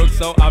 So you look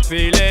so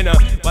appealing,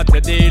 what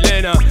the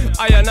dealing?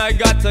 I and I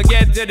got to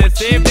get to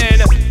this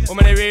evening.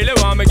 Woman I really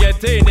want me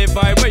get in the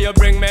vibe where you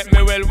bring make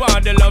me well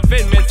want the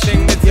loving me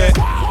sing me say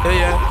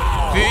yeah.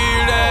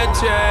 Feel that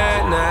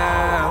check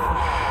now.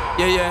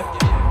 Yeah.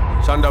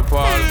 Shonda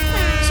Paul.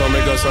 So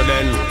me go so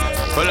then.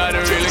 Well, I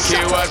don't really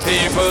care what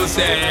people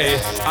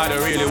say. I don't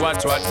really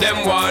watch what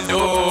them want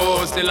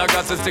do. Still I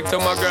got to stick to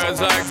my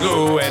girls like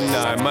glue. And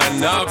I might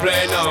not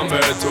play number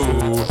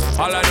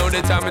 2. All I know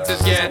the time it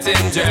is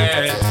getting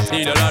jet.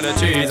 Need a lot of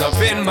trees up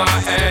in my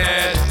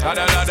head. Got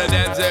a lot of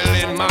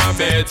Denzel in my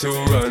bed to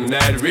run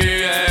that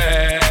real.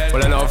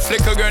 Well, I know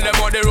flicker girl, them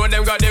on the road,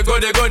 them got the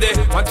goody.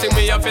 One thing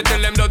me have to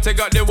tell them, don't take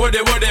out the woody.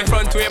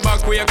 Front way,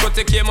 back way, cut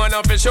the came on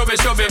off it, show me.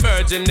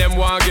 Virgin, them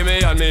want give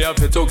me, and me have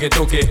to took it.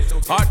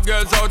 Hot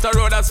girls out the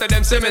road, I say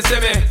them see me.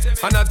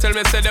 And I tell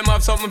me, say them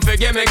have something for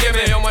gimme.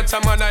 How much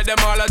time I night,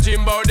 them all a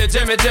dream about the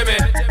Jimmy.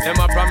 Them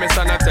a promise,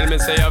 and I tell me,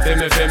 say you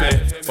feel me.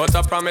 But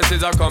a promise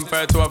is a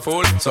compared to a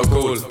fool, so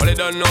cool. But they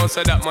don't know,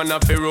 say that man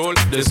have to rule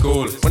the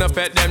school. When I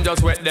pet them,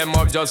 just wet them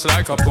up just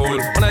like a pool.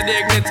 When I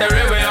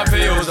dignitary way, I have to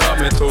use up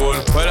my tool.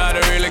 Well, I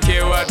don't really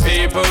care what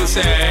people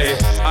say.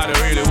 I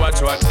don't really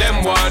watch what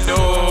them want do.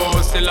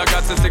 Still I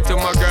got to stick to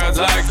my girls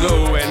like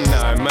glue. And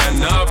I might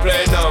not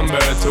play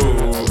number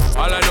 2.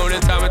 All I know the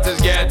time it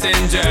is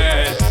getting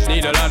jet.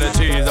 Need a lot of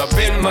cheese up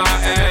in my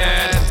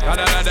head. Got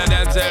a lot of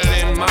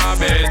Denzel in my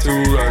bed to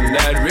run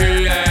that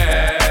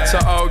relay. So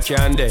how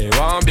can they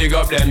want big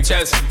up them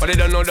chest? But they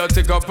don't know that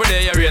to go up with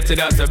they are rated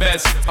as the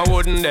best. I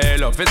wouldn't they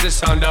love it's the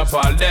sound of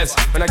all this.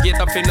 When I get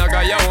up in I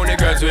got your only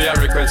girls with your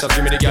request, just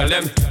give me the girl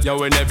them.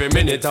 Yo, in every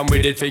minute I'm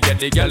with it, forget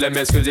the girl them.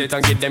 Excuse it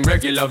and get them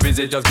regular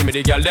visit, just give me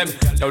the girl them.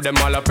 Yo, them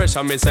all a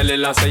pressure, me sell it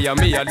and say yeah,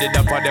 me I did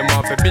that for them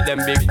off a bit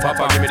them big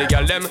papa, give me the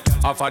girl them.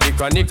 Off of the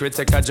chronic we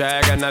take a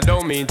drag and I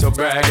don't mean to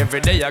brag.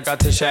 Every day I got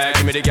to shag,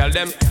 give me the girl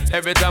them.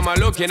 Every time I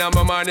look in,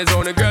 my mind is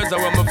on the girls. I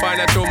want me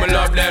find out who me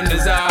love them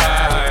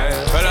design.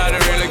 Well, I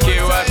don't really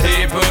care what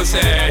people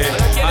say.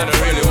 I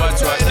don't really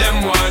watch what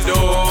them want do.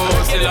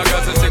 Still I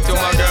got to stick to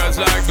my girls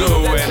like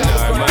glue. And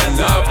I might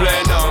not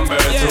play number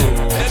 2.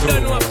 They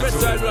don't know what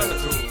press I run.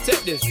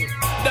 Take this,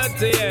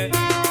 that's it.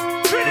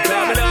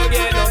 Because me don't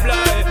get no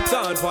blind.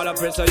 Sound for the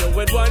pressure you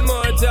with one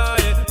more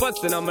time.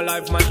 Busting on my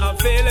life, man, I'm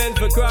feeling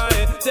for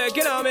crying.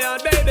 Taking on me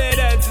out, baby,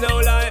 that's no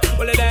lie.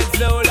 Well, that's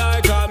no lie,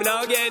 cause me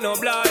don't get no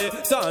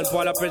blind. Sound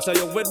for the pressure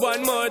you with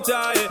one more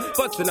time.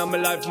 Busting on my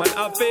life, man,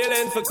 I'm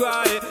feeling for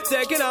crying.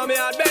 Taking on me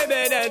out,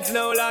 baby, that's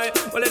no lie.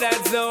 Well,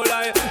 that's no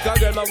lie. Cause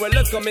girl, my world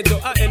is coming to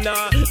a end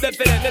now.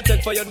 Definitely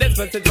check for your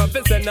dispensing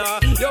from now.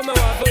 You me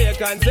want for you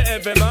can say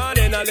every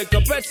morning. A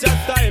little precious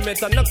time,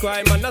 it's no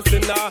crime and no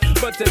sin now.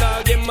 But in a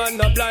game, man,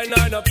 no blind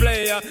or no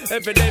player.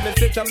 Every day me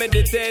sit and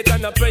meditate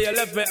and I pray.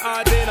 Left me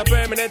heart in a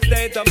permanent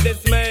state of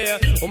dismay.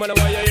 Woman,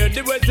 why you hear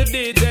the words the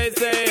DJ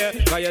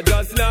say? Cause you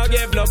just not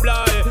give no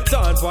blind.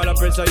 Sound for the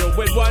pressure you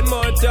with one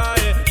more try.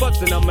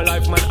 Busting on my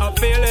life, man, I'm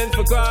feeling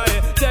for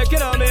crying.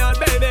 Taking on me out,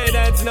 baby,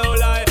 that's no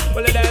lie.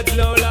 Well, that's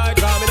no lie,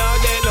 cause me not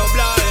get no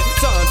blind.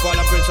 Sound for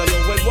the pressure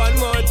you with one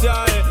more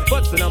try.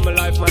 Busting on my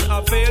life, man,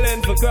 I'm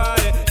feeling for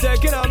crying.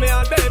 Taking on me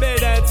out, baby,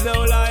 that's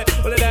no lie.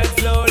 Well,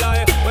 that's no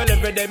lie. Well,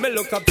 every day day me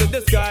look up to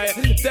the sky.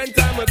 10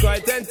 times we cry,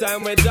 10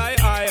 times we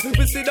die.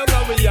 We see the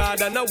one we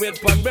yard and I wait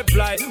for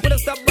reply. When I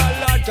stop by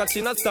Lord, cause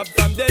she not stop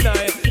from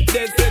deny.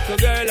 They say to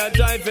girl I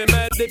drive him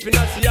mad. Deep in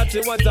her she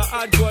want a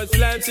hardcore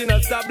slam. She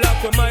not stop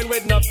black with mine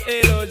with enough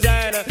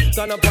illusion.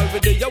 Turn up all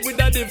video with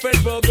a different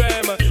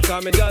program.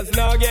 Cause me just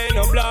now get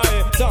no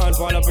blind. Turn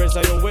for the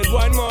pressure you with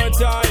one more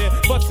try.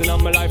 Busting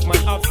on my life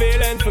man, I'm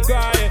feeling for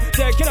cry.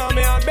 Taking on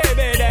me out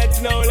baby,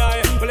 that's no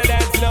lie. Well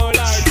that's no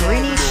lie.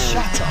 Greeny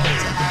shut up.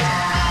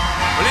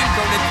 Well, in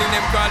come the thing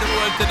them call the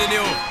world to the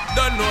new.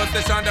 Don't know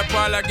station the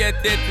parlor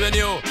get it when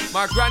you.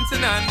 My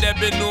grandson and they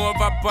been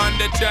over on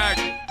the track.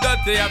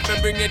 Dirty have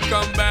to bring it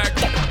come back.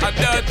 A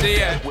dirty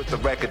yeah. With the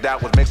record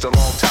that was mixed a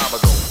long time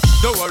ago.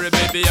 Don't worry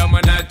baby, I'm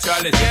a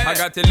naturalist. I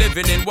got to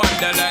living in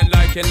Wonderland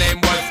like your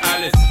name was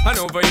Alice. And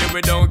over here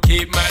we don't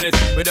keep malice.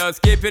 With us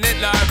keeping it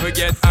live, we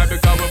get high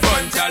because we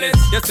burn chalice.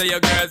 You say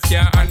your girls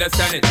can't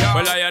understand it.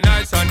 Well I am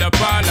nice on the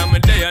ball and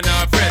when they are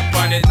not fret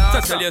on it. So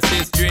tell your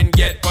sister and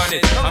get on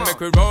it. I make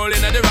we roll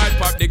in at the right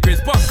pop the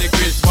crisp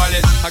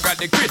wallet. I got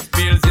the crisp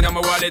bills in my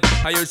wallet.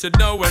 And you should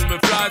know when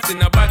we floss in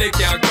nobody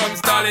can't come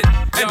stall it.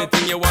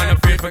 Anything you wanna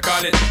free for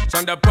call it.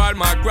 Sean Paul,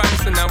 my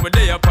grandson and we're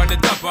there up on the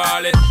top of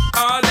all it.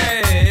 All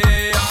day.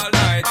 All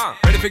night,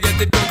 ready to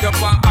get it cooked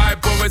up on high,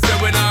 but we say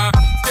we not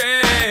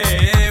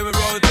stay, we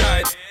roll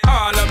tight.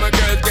 All of my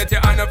girls get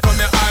your honor from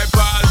your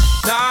iPod.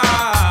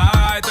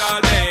 Night, all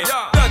day,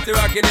 dirty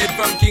rocking it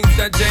from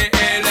Kingston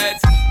J.A.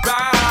 Let's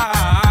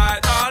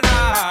ride all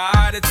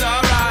night, it's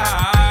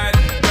alright,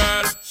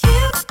 girl. You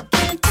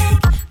can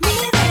take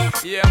me there.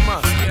 Yeah,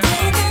 man.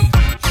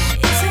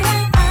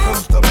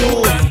 Comes the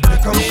boom, here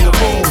comes the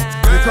boom,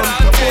 here comes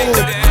the boom,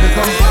 here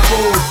comes the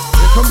boom,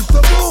 here comes the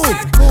boom,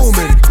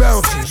 booming,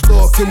 bouncing,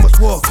 stalking, what's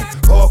walking,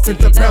 walking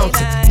to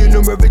pouncing, you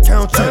know every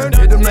counter,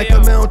 hit him like a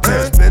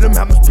mountain, spit him,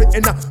 I'm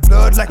spitting out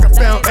blood like a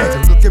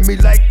fountain. Look at me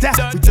like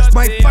that, we just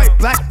might fight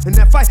black, and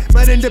that fight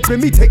might end up in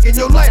me taking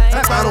your life.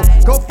 I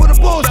don't go for the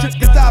bullshit,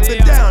 cause I've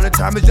been down, and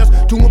time is just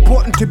too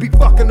important to be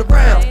fucking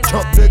around.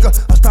 Chump nigga,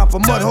 I stop a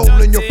mud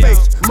hole in your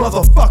face,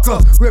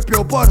 motherfucker, rip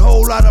your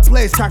butthole out of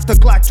place, cock the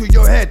Glock to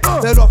your head,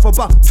 let off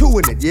about 2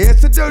 in it. Yeah,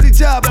 it's a dirty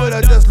job, but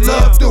I just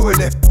love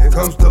doing it. Here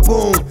comes the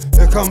boom,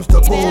 here comes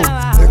the boom,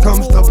 here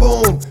comes the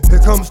boom,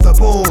 here comes the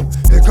boom,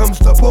 here comes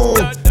the boom,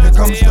 here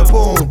comes the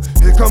boom,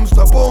 here comes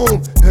the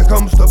boom, here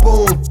comes the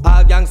boom.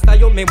 All gangsta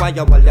you me why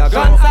you hold your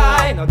guns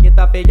high. No get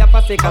up in your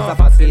pussy cause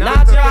the pussy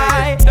not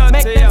dry.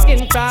 Make them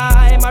skin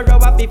cry, my row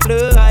up the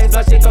fly.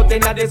 Flush it out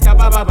in a disco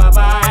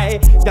bye.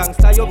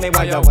 Gangsta you me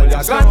why you hold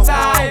your guns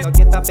high. No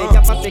get up in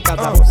your pussy cause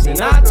the pussy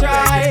not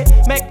dry.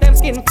 Make them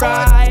skin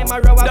cry, my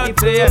row up the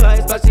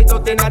fly. Flush it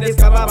out in a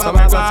disco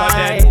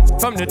bye.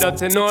 From the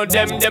dirty know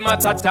them a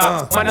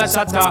tata. Man a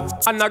shatter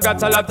and I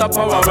got a lot of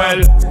power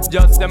well.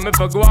 Just them if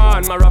I go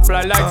on, my rough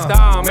fly like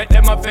star. Make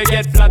them a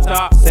forget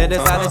flatter. Say this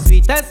are the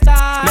sweetest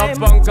time.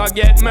 No punker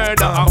get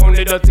murder. I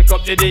only dirty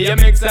cup the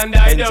DMX and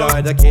I do.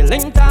 Enjoy the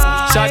killing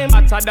time. Shot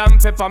hotter than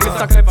pepper,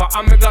 Mr. Clever.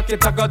 And me Glock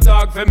it a go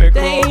talk for me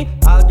crew.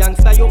 All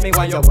gangsta you me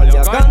why you hold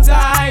your guns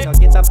high. No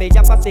get up in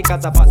your pussy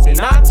cause the pussy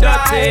not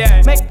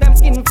dry. Make them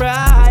skin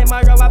cry,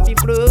 my row up the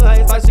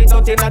fly. Flush it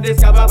out in a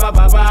disco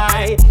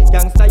bye.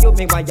 Gangsta you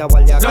me why you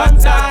hold your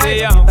guns high.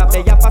 No get up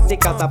in your pussy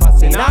cause the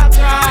pussy not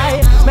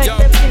dry. Make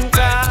them skin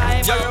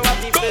cry, my row up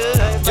the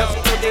fly. Flush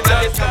it out in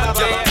a disco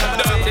bye.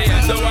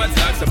 So what's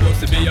that supposed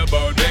to be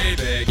about,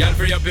 baby? Girl,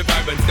 free up your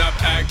vibe and stop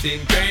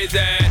acting crazy.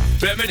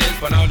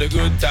 Reminisce on all the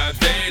good times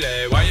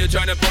daily. Why you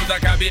tryna pose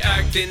like I be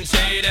acting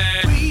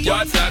shady?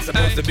 What's that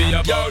supposed to be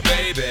about,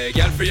 baby?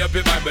 Girl, free up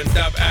your vibe and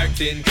stop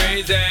acting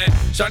crazy.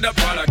 Shonda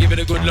Paula, give it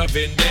a good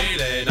loving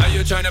daily. Now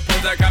you tryna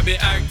pose like I be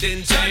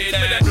acting shady.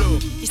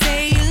 You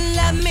say you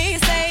love me,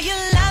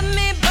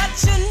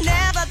 but you're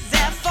never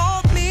there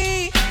for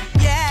me.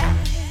 Yeah.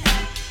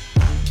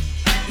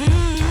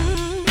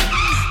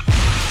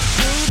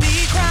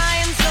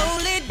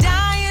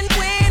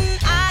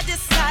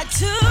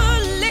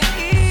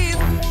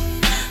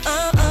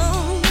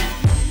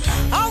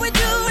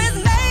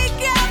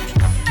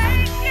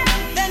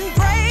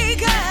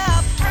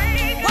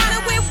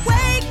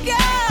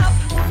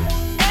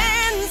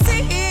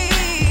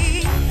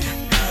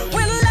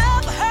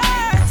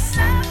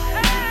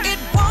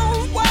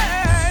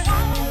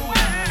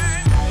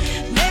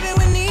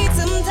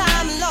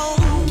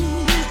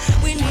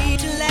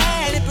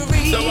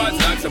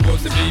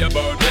 Supposed to be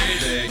about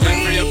baby.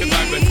 Get free up your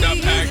vibe and stop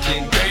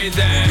acting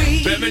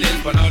crazy.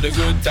 Reminisce on all the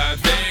good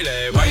times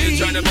daily. Why you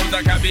tryna pose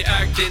like I be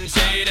acting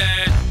shady?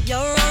 You're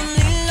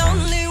only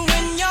lonely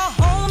when you're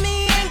home.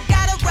 You ain't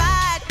got a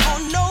ride or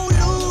no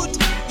loot.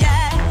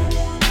 Yeah.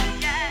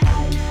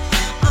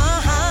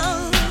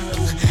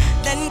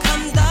 Then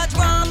comes the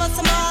drama.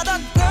 Some other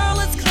girl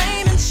is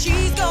claiming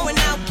she's going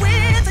out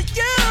with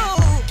you.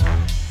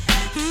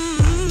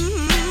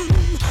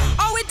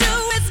 All we do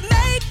is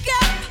make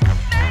up.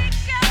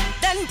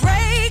 Then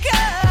break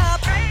up.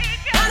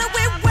 Why don't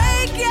we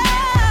wake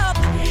up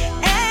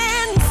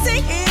and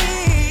see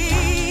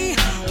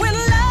when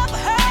love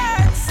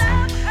hurts?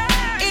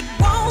 It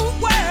won't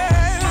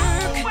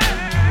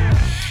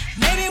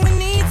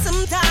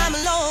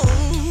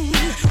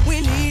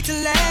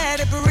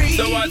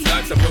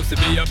to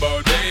be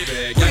about,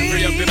 baby. Get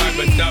free up your mind,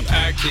 but stop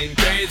acting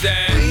crazy.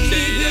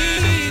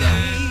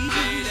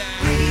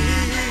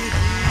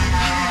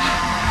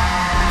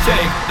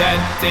 Shake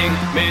that thing,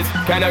 miss.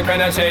 Can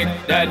I shake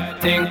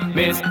that thing,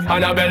 miss?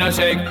 Annabella,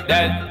 shake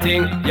that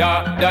thing,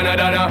 yeah.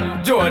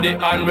 Donna, Jody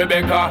and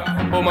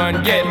Rebecca.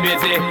 Woman, get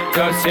busy.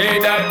 Just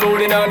shake that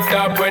booty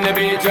non-stop when the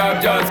beat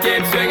drop. Just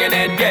keep swinging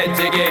it, get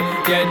jiggy.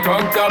 Get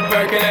crunked up,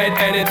 percolate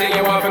anything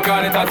you want.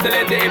 Call it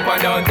hostility if I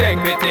don't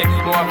take pity.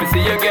 More to see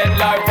you get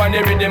life on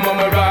the rhythm of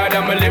my ride.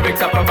 And my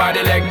lyrics up about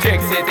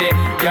electricity.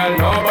 Girl,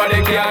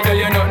 nobody can do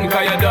you nothing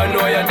cause you don't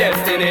know your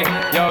destiny.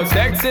 Yo,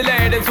 sexy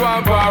ladies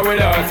want part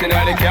with us. You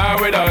know the car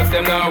with us,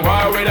 them not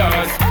war with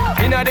us.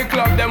 Inna the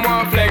club, them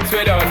want flex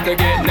with us. To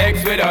get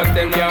next with us,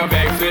 them can't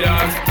vex with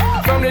us.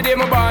 From the day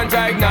my bond,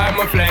 I ignite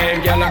my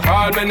flame. Girl, I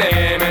call my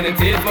name and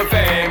it is my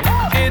fame.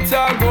 It's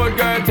a good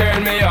girl,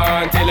 turn me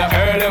on till I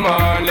earn them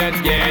on.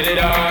 Let's get it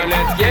on,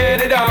 let's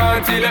get it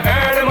on till I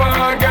earn them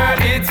on. Girl,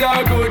 it's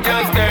all good,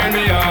 just turn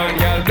me on.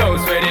 Girl, don't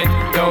sweat it,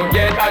 don't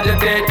get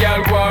agitated.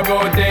 Girl, go and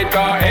rotate,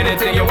 cause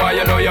anything you want,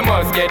 you know you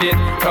must get it.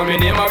 Come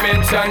in my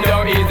mention,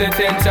 don't ease the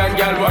tension.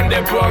 Girl, run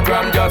the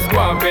program, just go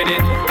and fit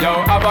it.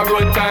 Yo, have a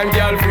good time,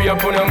 girl, free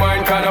up on your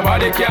mind. Cause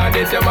nobody can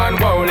this, your man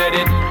won't let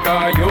it.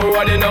 Cause you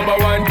are the number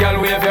one, girl,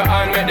 wave your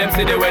hand, make them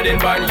see the wedding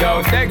band.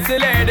 Yo, sexy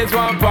ladies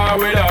want part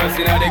with us.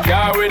 Inna the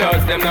car with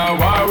us, them not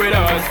war with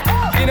us.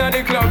 Inna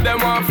the club, them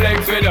want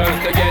flex with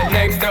us. To get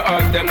next to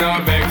us, them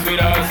not vex with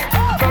us.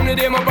 From the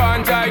day my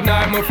bond, I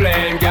ignite my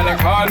flame. Girl, I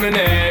call my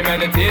name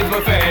and it is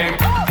my fame.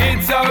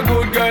 It's a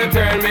good girl,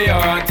 turn me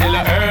on till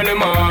I earn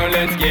them on.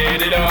 Let's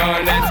get it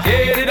on, let's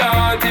get it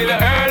on till I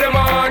earn them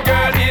on.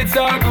 Girl, it's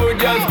all good,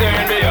 just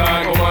turn me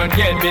on. Come on,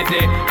 get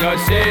busy,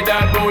 just shake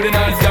that booty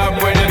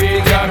non-stop. When the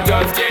beat drop,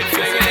 just get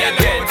swinging it,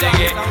 get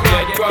jiggy.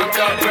 Get drunk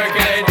up,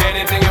 percolate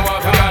anything you want.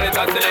 Forgot it,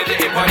 oscillate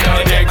it if I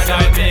don't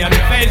excite me and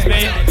face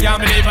me.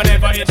 Can't believe I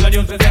never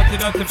introduced myself to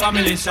Dr.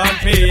 Family Sean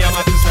P. I'm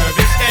at the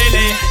service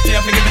daily. They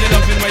have to give me the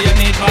loving where you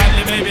need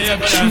badly, baby,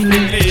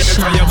 everlastingly.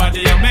 Because your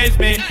body amaze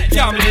me.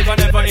 Can't believe I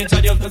never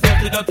introduced myself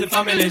to Dr.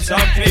 Family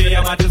Sean P.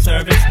 I'm at the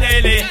service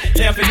daily.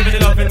 They have to give me the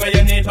loving where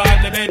you need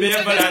badly, baby,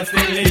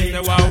 everlastingly.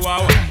 So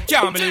wow,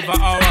 can't believe I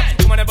hour.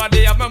 You want the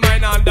body of my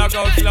mind and dog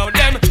out slow.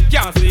 Them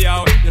can't see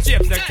how your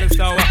shape sexy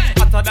so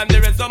hotter than the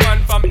rest of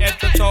man from head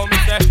to toe. Me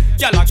say,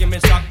 y'all give me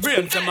shock,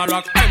 brains in my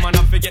rock. I'm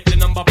gonna forget the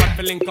number but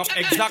to link up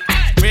exact.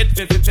 Wait,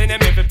 visiting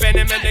him, if you penny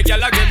him and the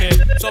girl give me.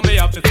 So me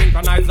have to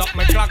synchronize up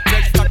my clock.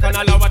 Next stock and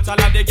all watch all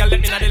of the girl let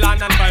me know the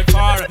land and by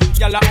far.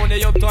 Girl only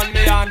you turn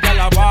me on, girl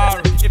a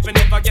war. If you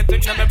never get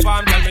it in my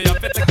palm, tell me have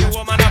to take you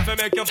home and have to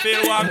make you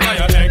feel warm. Cause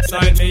you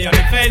excite me and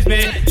you face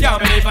me. Can't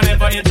believe I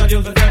never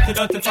introduce myself to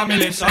Dr.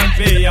 Family Sean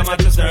P. I'm at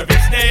the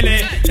service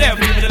daily. They'll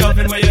give me the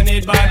loving where you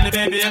need badly,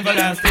 baby,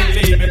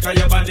 everlastingly. Because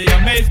your body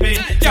amaze me.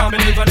 Can't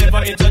believe I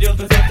never introduce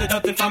myself to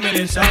Dr.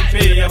 Family Sean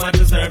P. I'm at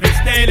the service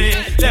daily.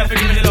 They'll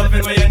give me the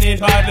loving where you need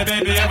badly,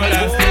 baby,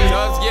 everlastingly.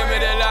 Just give me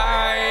the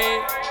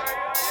light.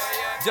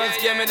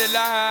 Just give me the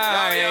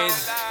light.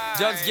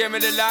 Just give me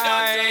the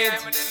light.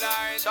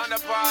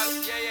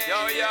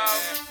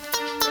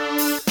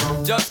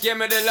 Just give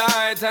me the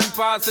light and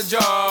pass the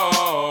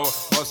joe.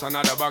 What's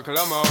another buckle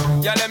of more?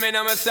 Yeah, let me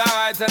know my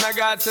sight and I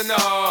got to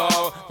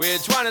know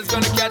which one is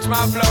gonna catch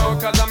my flow.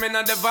 Cause I'm in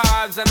the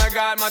vibes and I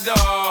got my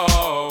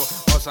dough.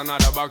 What's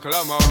another buckle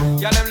of more?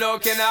 Yeah, them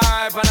looking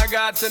hype and I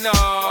got to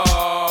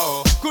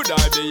know. Could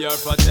I be your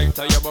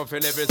protector? You're buff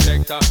in every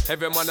sector.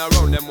 Every man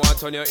around them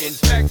want on your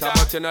inspector.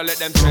 But you know let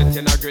them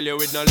threaten, I grill you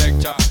with no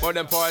lecture. But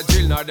them for a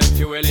drill, now them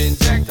fuel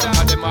injector.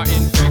 And them a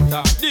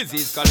infector,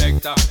 disease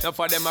collector. Now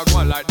for them a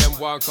go like them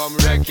want come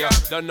wreck ya.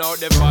 Don't know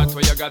the part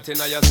where you got in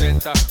your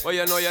center. But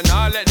you know you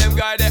not let them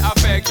guy they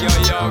affect you,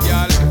 yo,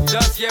 girl.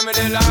 Just give me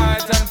the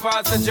light and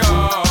pass the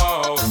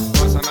joe.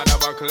 What's another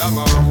buckle of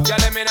more? Girl,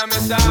 let me know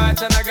my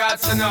sight and I got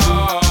to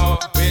know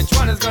which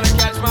one is gonna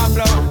catch my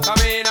flow.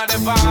 Come in on the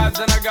vibes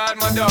and I got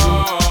my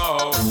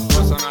dough.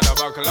 What's another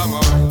buckle of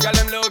more? Girl,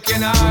 I'm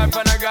looking hype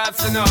and I got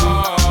to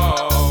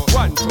know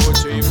 1, 2,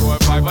 3, 4,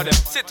 5 of them.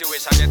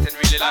 Situation getting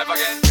really live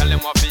again. Girl,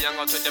 them want to be hang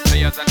out with the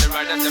players and the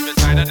riders every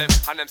side of them.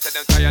 And them say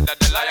them tired of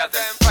the liars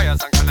them.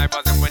 Fires and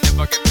connivers them when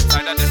never get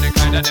inside of them. They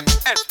kind of them,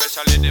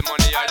 especially the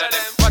money out of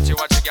them. Watch you,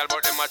 girl,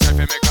 but them a try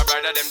to make a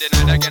bride of them.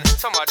 Denied again.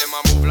 Some of them a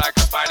move like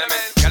a Spider-Man.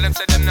 Girl, them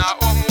say them now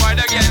home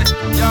wide again.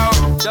 Yo,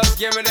 just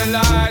give me the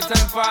light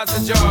and pass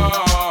the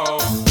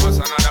joe. What's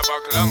another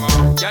buckle of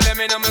more? Girl, let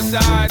me know my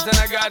sight and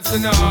I got to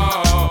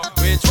know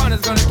which one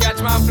is gonna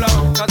catch my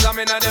flow. Cause I'm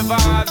in the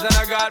vibes and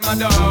I got my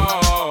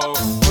dough.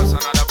 What's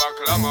another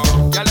buckle of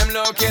more? Girl, I'm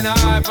looking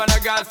hype and I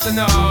got to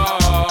know.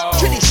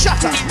 Trini,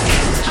 shut up.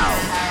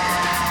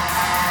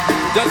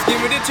 Just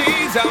give me the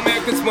cheese, I'll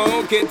make it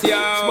smoke it,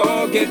 yo.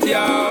 Smoke it,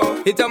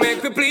 yo. It'll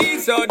make me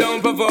please, so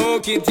don't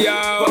provoke it,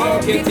 yo.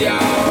 Provoke it,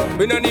 yo.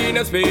 We don't need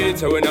no speed,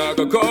 so we're not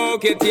gonna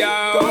coke it,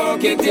 yo.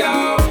 Coke it,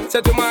 yo.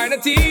 So to minor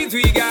teens,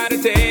 we gotta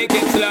take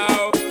it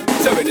slow.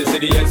 So when you see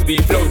the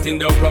SB floating,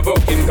 don't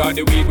provoke him. Cause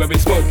the weed where we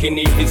smoking,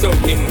 need be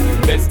soaking.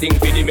 Best thing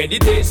for the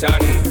meditation,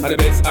 and the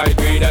best high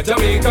grade at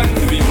Jamaican.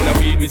 We wanna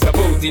weed we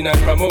supporting and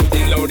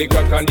promoting. Loud the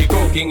crack and the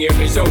coking, hear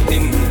me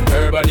shouting.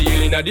 Herbal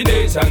healing of the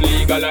nation,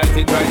 legalize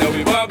it right now.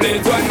 We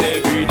vibrate one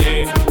every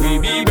day. We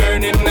be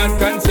burning, not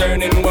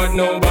concerning what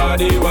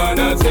nobody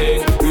wanna say.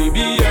 We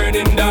be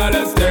earning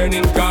dollars,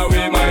 turning, cause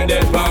we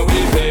minded what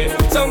we pay.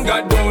 Some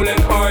got gold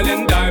and oil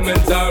and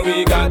diamonds, all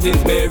we got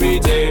is Mary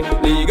J.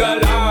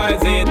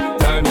 Legalize it,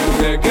 time to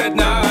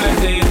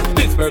recognize it.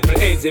 This purple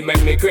hazy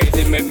make me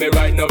crazy, make me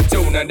write no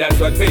tune, and that's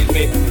what pays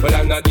me. But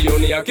I'm not the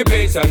only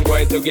occupation,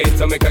 going to get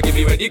some make I give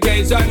you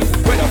education.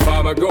 When a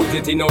farmer grows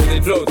it, he knows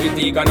it flows with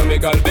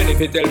economical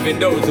benefit, helping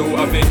those who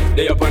have it.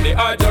 They up on the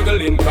hard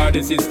juggling, cause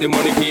the system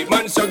money keep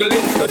man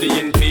struggling.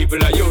 Studying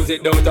people, I use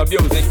it, don't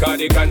abuse it, cause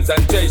the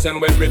concentration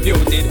when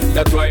refuted.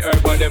 That's why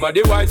urban them are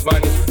the wise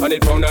man, and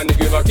it found on the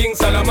giver King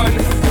Solomon.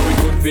 So we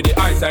good for the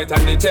eyesight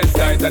and the chest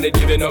sight, and it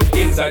giving up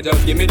inside,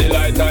 just give me the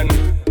light and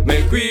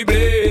make we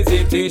blaze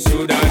it, it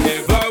should I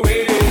never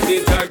waste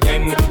it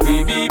again.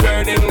 We be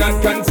burning,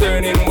 not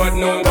concerning what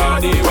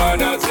nobody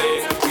wanna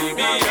say. We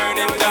be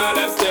earning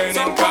dollars,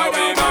 turning, cause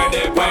we mind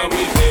it when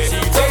we pay.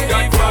 Some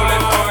got gold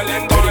and oil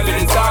and oil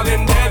and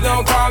darling, they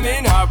don't come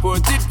in, I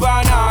put it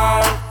on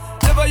her.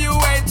 Never you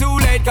wait too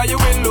late, cause you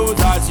will lose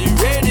her, she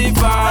ready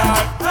for.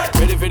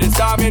 Ready for the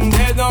storming,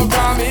 there's no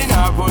coming,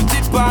 I put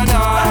it on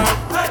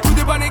her. Put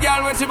it on the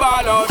girl when she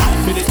ball out.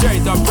 Feel it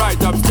straight up,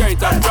 right up,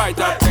 straight up, right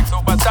up. Take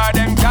superstar,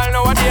 them girl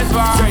know what it is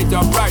for. Straight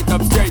up, right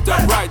up, straight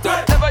up, right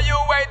up. Never you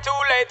wait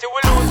too late, you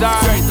will lose her.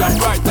 Straight up,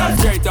 right up,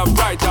 straight up,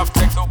 right up.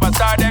 Take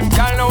superstar, them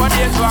girl know what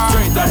it is for.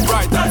 Straight up,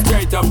 right up,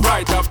 straight up,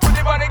 right up. Put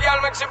it on the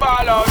girl, make she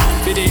ball out.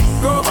 Feel it,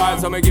 go ball,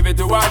 so me give it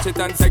to watch it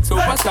and sex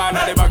superstar.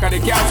 Now the back of the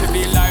car, she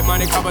feel like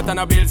money covered and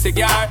a bill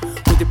cigar.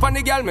 Put it on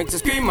the girl, make she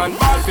scream and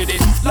ball for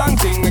this long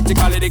thing, make she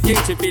call it the king.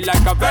 She feel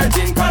like a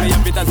virgin, call me a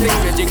bit of sing.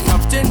 Me jig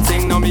up chin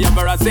sing, now me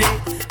ever a sing.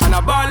 And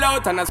I ball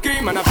out and I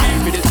scream and I feel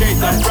for the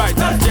straight up, right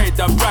up, straight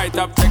up, right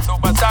up. Take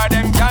superstar,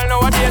 them girl know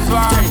what it is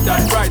for. Straight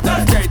up, right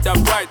up, straight up,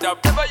 right up.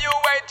 Never you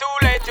wait too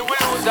late, you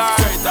will lose her.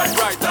 Straight up,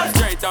 right up,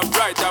 straight up,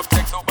 right up.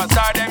 Take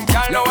superstar, them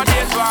girl know what it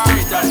is for.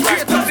 Straight up,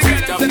 right up,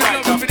 straight up,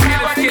 right up.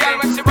 Everybody girl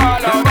make she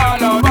ball out,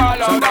 ball out,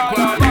 ball out, ball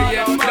out.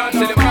 Down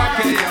to the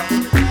market,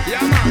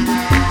 yeah man.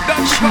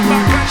 Don't you come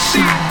back and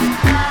see.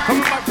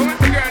 Coming back to the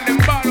girl, them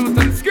ball out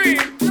and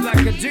scream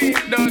like a dream,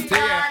 don't you?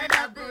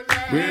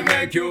 We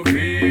make you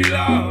feel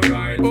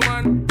alright,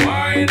 woman.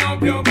 Wind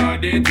up your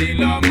body till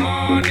the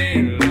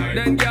morning light.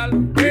 Then, girl,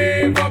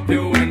 wave up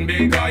your hand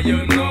because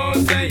you know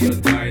say you're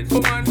tight.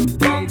 Woman,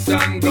 bounce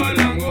and go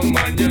long,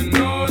 woman, you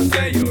know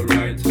say you're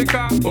right.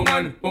 Because,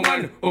 woman,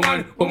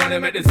 they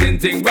make the same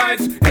thing right.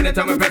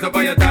 Anytime I press up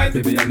on your thighs,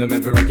 baby, I'm the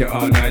man for rock you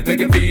all night. Make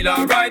you feel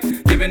alright,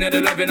 giving you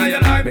the loving of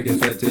your life. Make you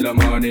sweat till the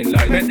morning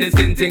light. Make the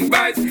same thing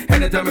right.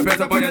 Anytime I press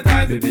up on your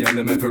thighs, baby, I'm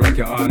the man for rock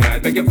you all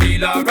night. Make you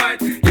feel alright,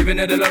 giving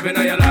you the loving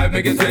of your life.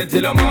 Make you sweat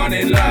till the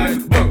morning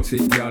light. Bounce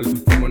it, girl.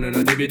 Come on and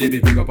a dibby,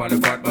 pick up on the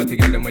fat body,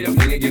 girl. Them where you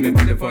fling it, give me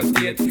for the first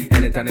date.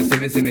 Anytime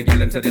they see me, girl,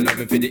 them say they love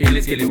it for the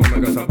illest killie.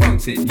 Woman, go so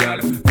bounce it, girl.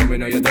 Come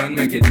in, you done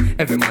make it.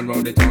 Every man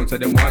round the town, so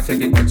them want to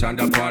take it. Watch on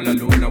the fall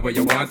alone, now where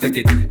you want to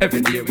take it.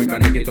 Every day we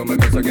can get on my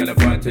girl, so girl, I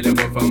fall till you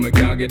buff. And we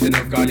can't get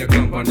enough, call you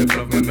clump on the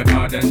bluff. Make me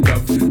hard and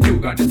tough. You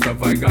got the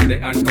stuff, I got the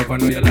handcuff. I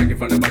know you like it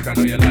from the back, I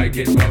know you like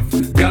it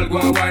rough. Girl, go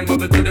and wine,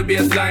 bubble to the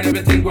baseline.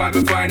 Everything go and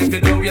be fine if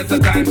you don't waste the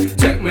time.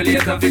 Check me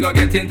later, figure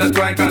get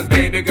intertwined. Cause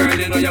baby girl,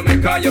 you know you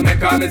make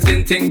her me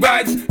sing thing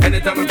right.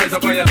 Anytime I press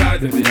up on your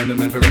life, baby, I'm the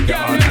man for rock you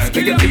all night.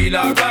 Make you feel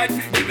alright,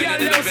 even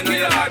if you loving on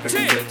your life. Make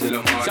you sit till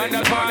the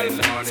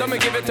morning. Some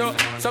give it to,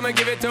 some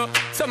give it to,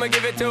 some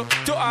give it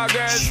to our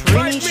girls.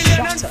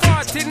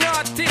 5,040,000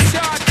 naughty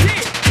shorty.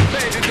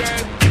 Baby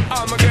girl,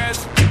 all my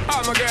girls,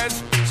 all my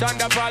girls.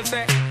 Shonda Paul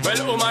say,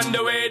 well, woman,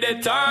 the way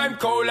the time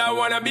cold, I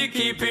wanna be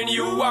keeping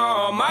you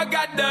warm. I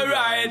got the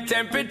right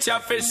temperature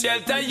for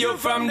shelter you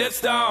from the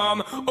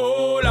storm.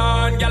 Hold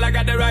on, girl, I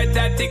got the right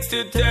tactics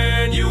to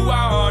turn you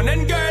on.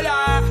 And girl,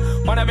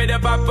 I wanna be the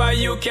papa,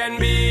 you can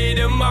be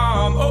the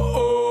mom.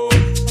 Oh.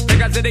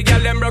 Because the girl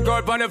them broke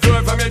out on the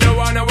floor. From you don't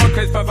wanna work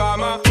as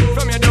performer.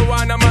 From you don't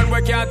wanna man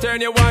where can't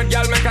turn you on.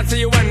 Girl, make I see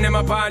you when them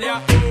upon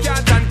ya. Can't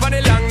stand for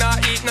the long, nah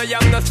eat no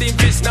yam, no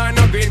steamed fish, nah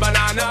no green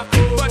banana.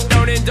 But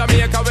down in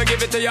Jamaica we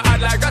give it to you hot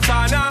like a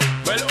sauna.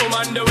 Well,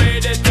 on the way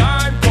the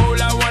time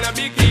cold, I wanna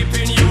be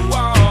keeping you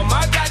warm.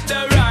 I got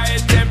the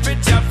right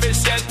temperature for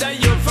shelter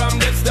you from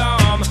the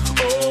storm.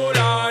 Hold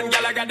on,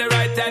 girl, I got the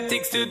right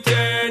tactics to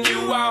turn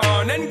you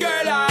on. And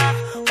girl,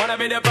 I wanna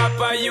be the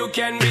papa, you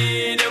can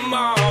be the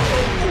mom.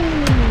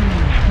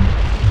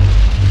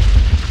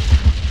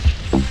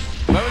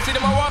 When we see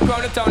them walk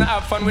around the town and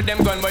have fun with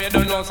them gun, but you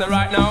don't know so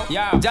right now.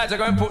 Yeah, Judge are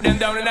gonna put them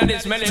down in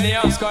this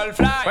millennium skull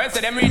fly. When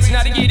say them reaching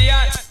out the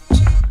Gideon.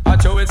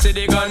 you will see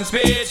the gun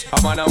speech.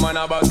 I'm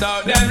a bust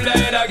out them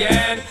lead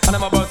again. And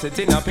I'm a bust it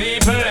in a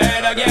people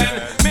head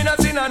again. Me not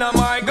see none of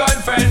my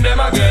gun friend them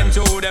again.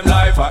 To them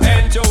life I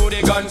end to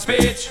the gun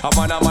speech. I'm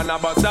a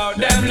bust out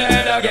them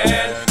lead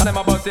again. And I'm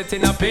a bust it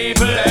in a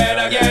people head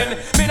again.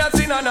 Me not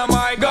see none of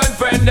my gun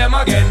friend them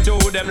again. To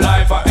them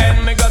life I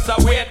end. Me got to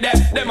wait there.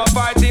 Them a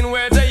fighting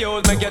words they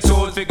use. Make your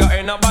shoes figure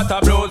in a butter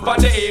blues. But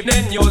the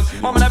evening news.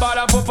 Mama the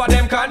bother put for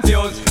them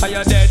confused. And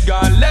your dead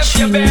gone left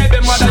your baby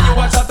mother. You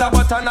a shot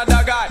about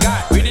another guy.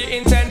 With the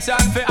intention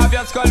for have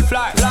your skull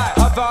fly.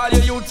 Have all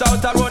your youths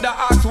out the road to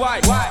ask why.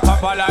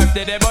 Papa life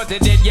did it but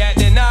it did get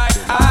denied.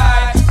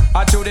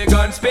 I to the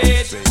gun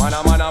speech. Man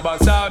a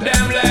bust out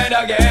them lead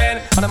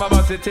again. And I'm a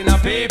bust it in a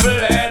people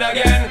head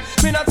again.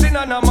 Me not see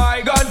none of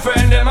my gun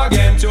friend them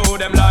again. To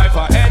them life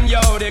I end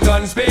yo the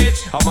gun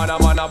speech. Man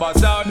a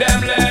bust out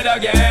them lead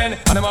again.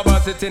 And I'm a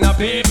bust it in a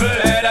people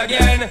head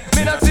again.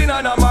 Me not see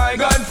none of my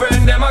gun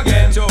friend them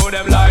again. To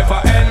them life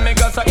I end. Me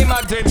cause I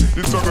imagine.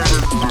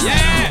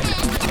 Yeah.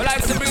 I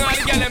like to bring all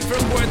the girl and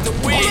report to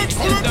weed.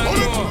 You don't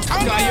know.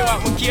 Cause you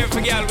have to care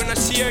for girl. When I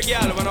see a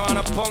girl, when I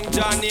wanna punk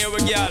John near a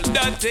girl.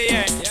 Dirty,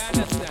 yeah. You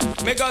understand?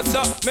 Me go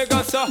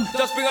so.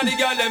 Just bring all the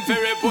girl and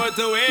report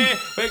away.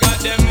 We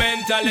got them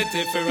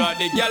mentality for all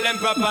the girl and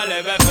proper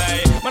level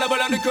pay. Man, I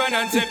ball on the crown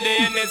and tip the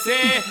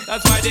NSA.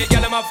 That's why the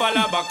girl and my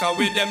follow back and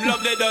with them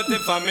love the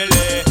dirty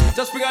family.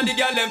 Just bring all the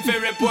girl and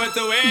report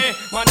away.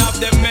 Man, have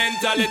them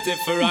mentality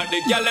for all the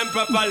girl and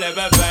proper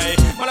level pay.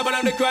 Man, I ball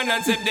on the crown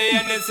and tip the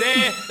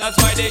NSA. That's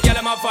why the girl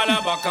and my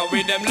follow back and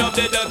with them love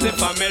the dirty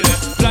family.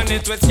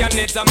 Planet we scan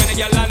it, I mean the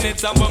girl on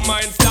it, and my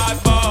mind start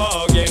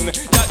bugging.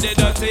 That the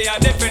dirty are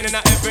defending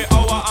every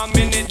hour and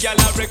minute. Girl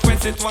I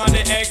request it for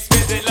the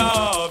exquisite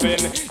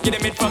loving. Give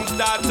them it from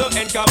start to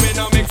end, cause we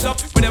no mix up.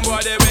 With them boy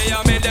the way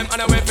I made them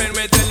and a weapon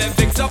we tell them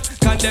fix up.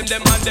 Condemn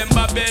them and them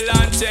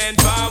Babylon chain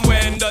from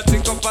when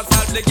dirty come for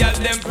solve the girl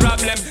them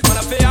problem. Man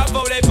I feel how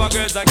they for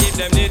girls and keep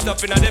them neat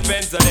up in a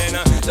defense then.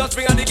 Just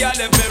bring on the girl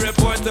them for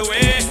report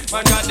away.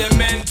 Man got them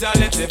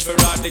mentality for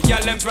all the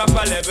girl them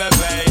proper level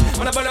pay.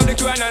 Man I burn up the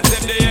crown and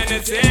save the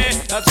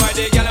NSA. That's why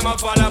the girl them a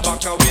follow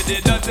back and with the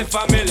dirty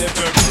family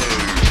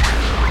birthday.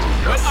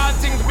 Well, all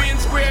things being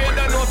square, you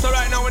don't know so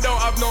right now we don't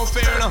have no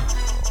fear, no.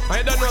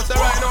 And you don't know so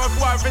right now if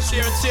war for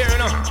share, it's share,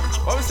 no.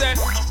 What we say?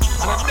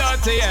 And it's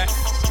dirty, yeah.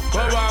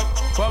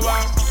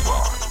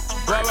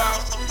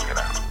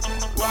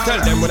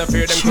 Tell them when I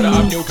fear them could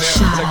have nuclear.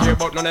 When I care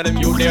about none of them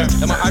you there.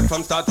 Them a hype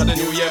from start of the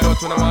new year.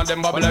 But when I want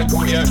them bubble like 2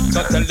 years.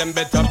 So tell them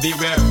better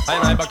beware.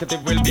 I bucket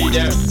it will be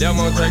there. The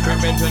amount of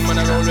equipment when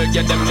I roll will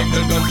get them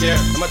nickel guns here.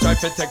 I'ma try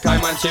to take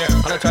time and share.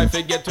 And I try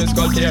to get to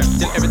skull here.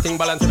 Till everything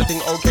balance,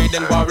 everything okay.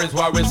 Then war is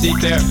see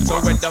clear. So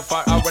with the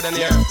fire out with an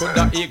air. Could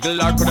the eagle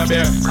or could the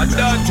bear? I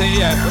dirty,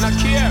 yeah, when I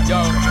care.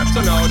 Yo,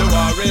 so now the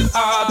war is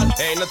hard.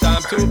 Ain't no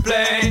time to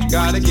play.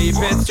 Gotta keep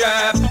it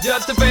strapped.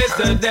 Just to face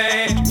the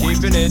day.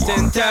 Keeping it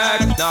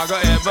intact. Not go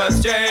ever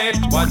straight,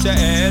 watch your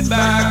head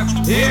back.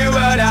 Hear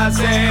what I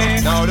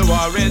say. Now the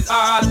war is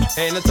hard,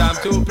 ain't no time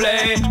to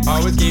play.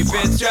 Always keep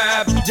it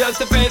strapped, just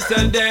to face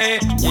the day.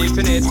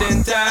 Keeping it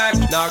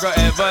intact, not go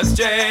ever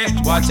straight.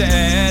 Watch your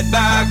head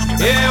back.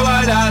 Hear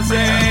what I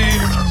say.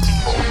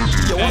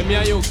 Hey, me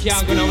and you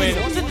can't go away.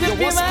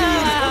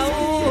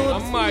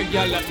 I'm my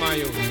girl, that my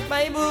you.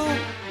 My boo.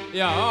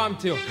 Yeah, I'm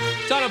too.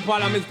 Shut up,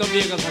 Paul, Mr.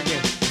 Vegas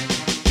again.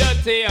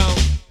 Dirty,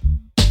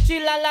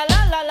 Chilla la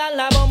la la la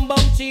la bum bum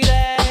chile.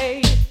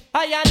 I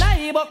and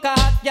I book a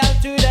hot girl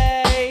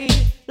today.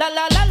 La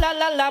la la la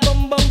la la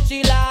bum bum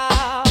chilla.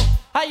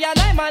 I and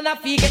I man a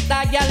fi get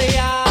that girl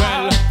ya.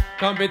 Well,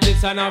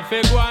 competition a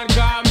fi go and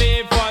call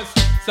me first.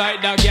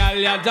 Side the girl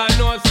ya don't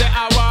know say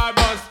a war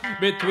bus.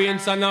 Between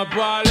Son of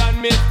Paul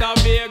and Mr.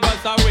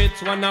 Vegas, a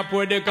which one a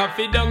pour the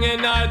coffee down in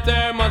her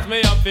thermos?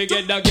 Me a fi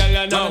get the girl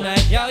ya now.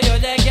 Yo, you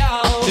the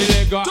girl. She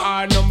let go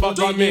her number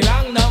for me.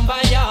 Wrong number,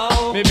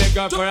 yo. Me beg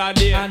her for a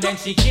date. And then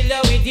she kill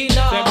her with it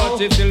now. Say but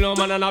she still no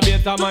man and a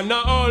better man.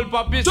 No old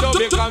puppy show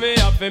because me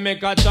have to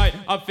make a try.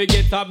 Have to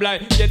get a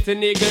blind, get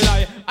an eagle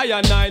eye. I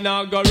and I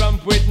now go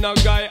ramp with no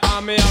guy.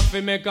 And me have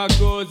to make a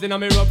cruise in a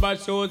me rubber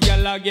shoes.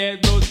 Girl I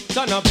get blues.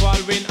 Son of Paul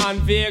win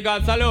and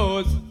Vegas a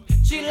lose.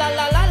 Chilla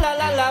la la la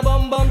la la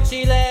bum bum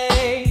chile.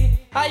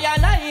 I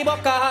and I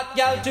book a hot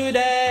girl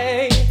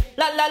today.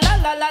 La la la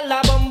la la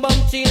la bum bum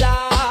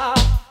chilla.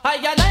 I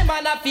and I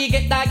man a fi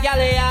get that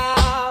girl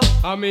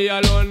ya. And me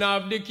alone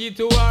have the key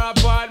to her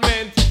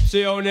apartment.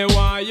 She only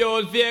want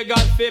use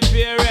Vegas for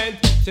parent.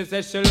 She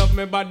says she love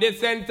me body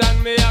scent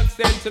and me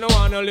accent. She don't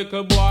want a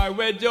little boy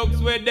with jokes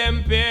with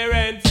them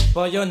parents.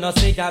 But you know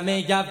say that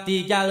me have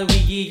the girl we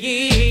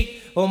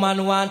eat.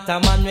 Woman want a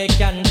man we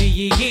can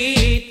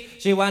be.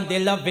 She want the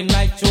loving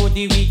right through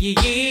the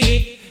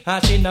we.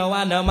 And she no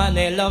want a man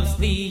they love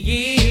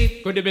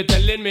sleep. Could you be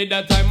telling me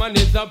that I man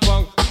is a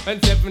punk?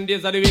 When 7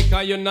 days of the week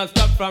and you not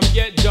stop from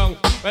get drunk.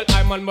 Well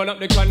I man burn up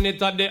the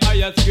connect at the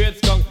highest grade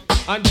skunk.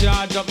 And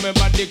charge up my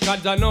body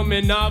cause I know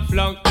me not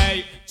flunk.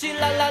 Hey.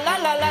 Chilla la la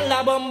la la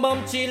la bum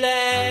bum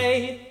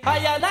chile. I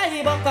and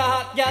I book a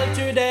hot girl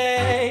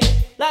today.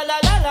 La la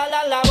la la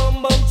la la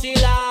bum bum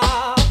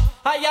chilla.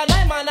 I and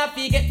I man a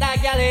fi get that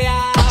gal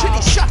ya.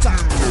 Trini, shut up.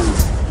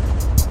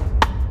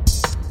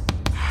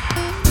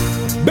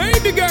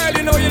 Baby girl,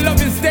 you know your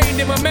love is stained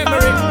in my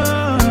memory.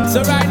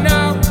 So right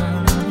now,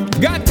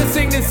 got to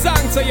sing this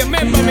song so you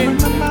remember me.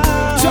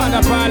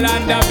 Chana Paul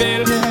and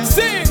Daville,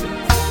 sing.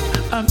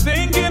 I'm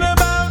thinking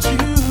about you.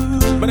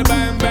 Bada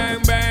bang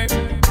bang bang.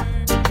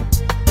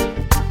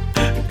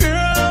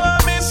 Girl, I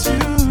miss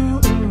you.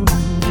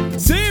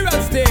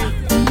 Serious thing.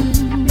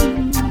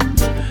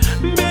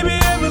 Baby,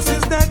 ever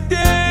since that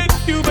day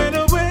you went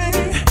away,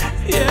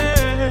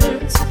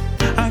 yes,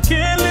 I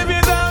can't live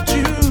without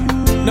you.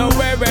 No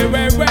way, girl,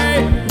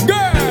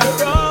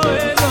 you're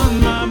always on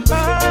my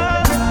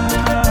mind.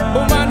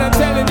 Woman, I'm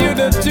telling you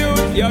the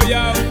truth, yo.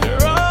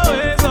 You're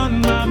always on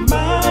my mind.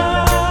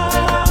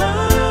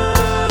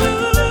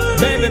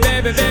 Baby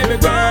girl,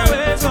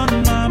 always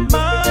on my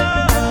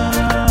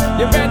mind.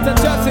 You better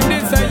trust in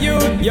this and you,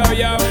 yo.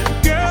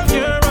 Girl,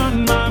 you're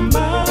on my mind.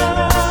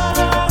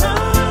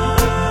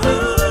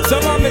 So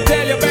let me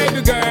tell you,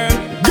 baby girl,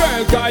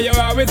 cause you're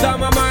always on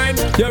my mind.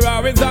 You're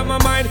always on my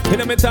mind.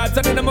 In my thoughts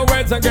and in my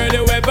words, and girl,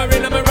 you ever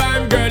in my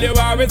rhyme. Girl, you're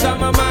always on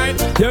my mind.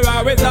 You're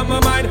always on my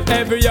mind.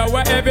 Every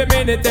hour, every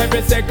minute,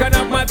 every second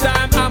of my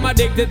time. I'm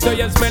addicted to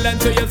your smell and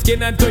to your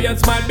skin and to your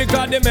smile.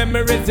 Because the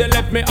memories you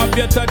left me of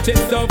your touch is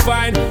so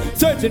fine.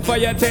 Searching for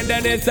your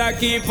tenderness, I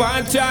keep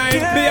on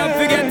trying. Me up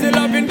forget to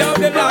loving down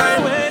the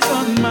line. Always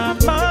on my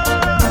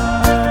mind.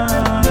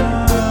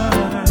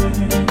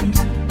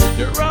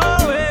 You're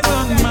always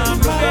on my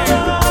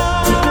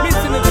mind.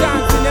 Missing the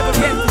chance you never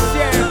get to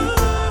share.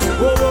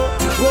 Whoa.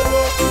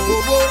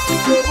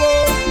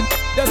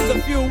 Just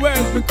a few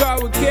words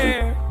because we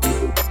care.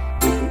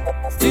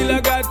 Still I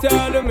got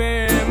all the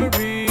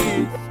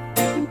memories.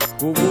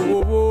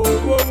 Whoa.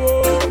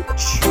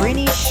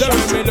 Trini, so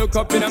when me look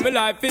up in my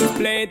life, it's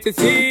plain to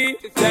see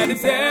that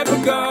it's ever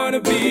gonna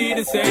be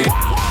the same.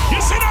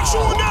 You see that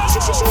shoe now?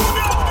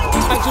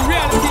 As the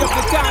reality of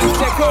the times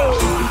take hold,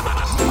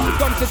 we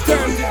come to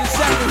terms with the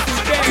sadness we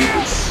bear.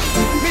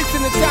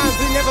 Missing the times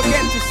we never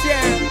get to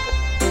share.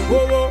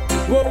 Whoa.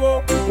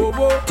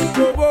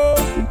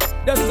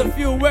 Just a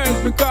few words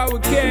because we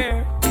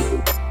care.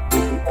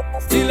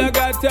 Still I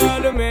got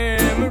all the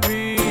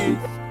memories.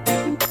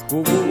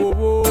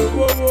 Whoa.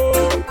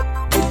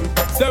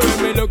 So when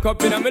we look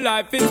up in my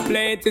life, it's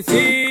plain to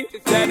see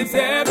that it's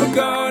ever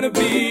gonna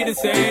be the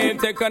same.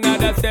 Take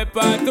another step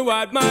on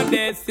toward my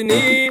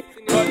destiny,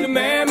 but the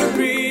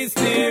memories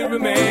still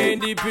remain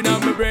deep in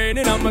my brain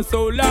and on my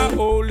soul. I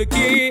hold the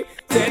key.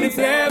 Said it's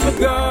never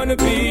gonna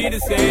be the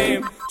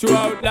same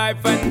throughout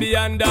life and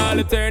beyond all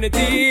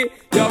eternity.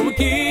 Yo, we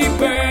keep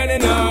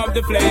burning up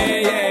the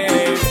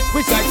flame.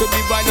 Wish I could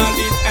be one of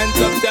these ends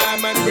of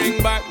time and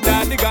bring back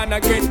that the Ghana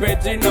great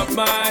virgin of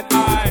mine.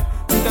 I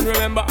and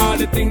remember all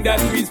the things that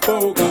we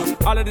spoke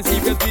of, all of the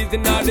secret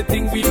reasons, all the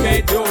things we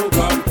made joke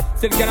of.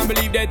 Still cannot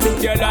believe they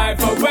took your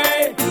life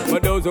away,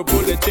 but those who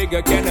pull the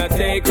trigger cannot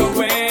take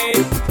away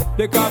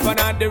the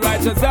covenant, the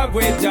righteous have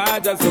with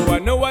Georgia. So I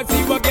know I see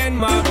you again,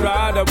 my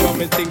brother. What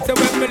me think? So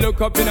when me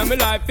look up in my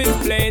life, it's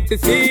plain to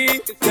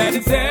see that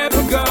it's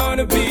ever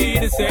gonna be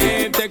the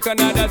same. Take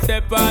another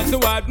step on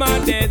toward my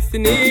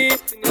destiny,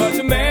 but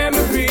the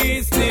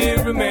memories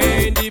still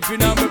remain deep in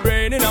my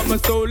brain and on my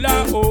soul.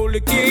 I hold the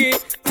key.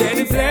 Said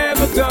it's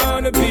never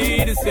gonna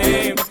be the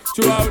same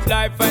throughout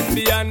life and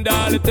beyond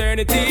all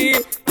eternity.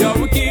 Yo,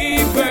 we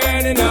keep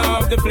burning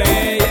up the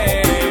flame.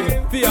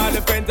 For all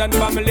the friends and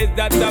families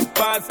that have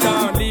passed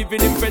on,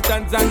 leaving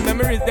impressions and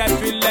memories that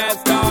will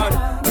last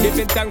on.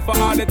 Giving thanks for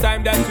all the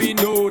time that we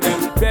know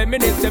them.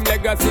 Reminisce them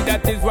legacy,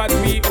 that is what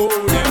we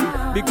owe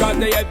them. Because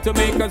they help to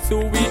make us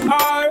who we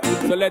are.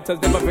 So let us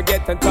never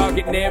forget and talk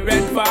it near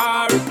and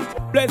far.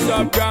 Bless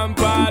up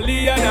Grandpa,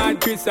 Leon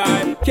and Chris,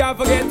 I can't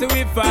forget to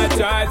if I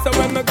try. So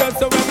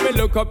when we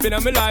look up in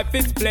my life,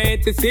 it's plain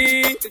to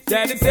see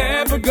that it's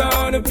ever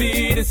gonna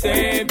be the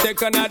same.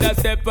 Take another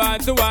step on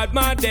toward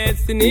my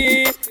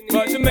destiny,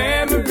 but the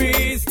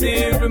memories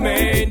still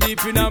remain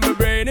deep in my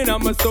brain and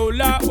on my soul.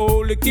 I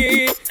hold the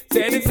key.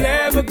 Said it's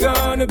never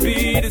gonna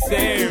be the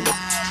same.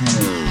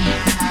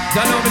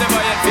 I know me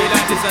never yet feel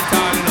like this at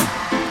all, you know.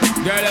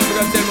 Girl, that's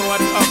gonna tell me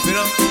what's up, you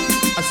know.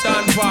 I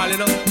Sean Paul, you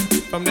know,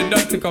 from the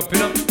Dirty Cup, you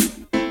know.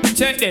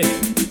 Check this.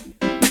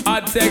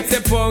 Hot sexy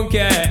punky,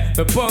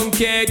 the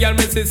punky girl,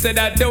 me say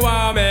that you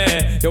want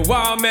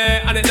me,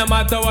 and it no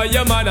matter what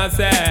your man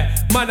say,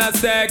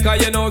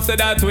 cause you know say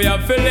that we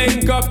are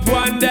filling up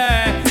one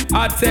day.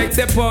 Hot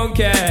sexy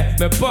punky,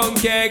 the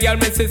punky girl,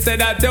 me say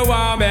that you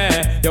want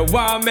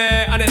me,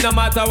 and it no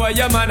matter what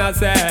your man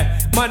say,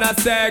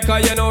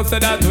 cause you know say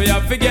that we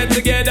are get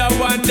together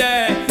one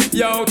day.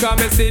 Yo, come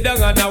and sit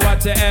down and I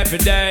watch you every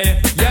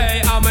day.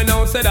 Yeah, I'ma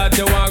know say that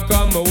you want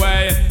come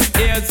away.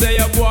 Here say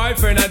your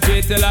boyfriend a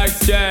treat you like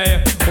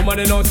Jay. Woman,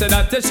 you know say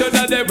that you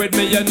shoulda there with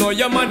me. You know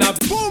your man a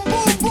boom.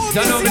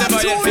 You know me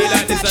never yet feel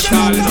like this at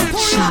all, you know.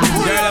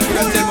 Girl, I'm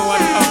gonna tell me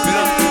what's up, you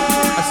know.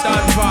 I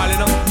Sean Paul, you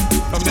know,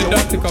 from the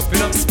Dirty Cup, you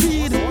know.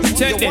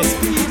 Check this.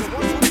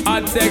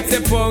 Hot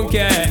sexy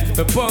punky,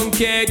 the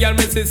punky girl,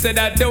 me say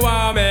that you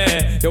want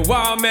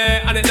me,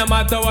 and it no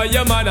matter what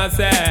your man a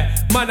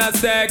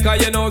say,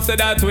 cause you know say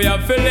that we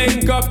are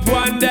filling up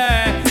one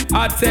day.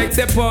 Hot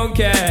sexy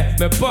punky,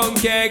 me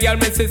punky girl,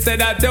 me say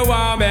that you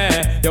want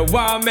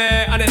me,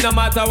 and it no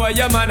matter what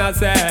your man a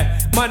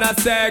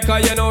say,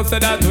 cause you know say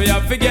that we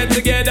are get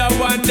together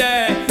one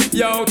day.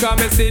 Yo, come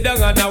and sit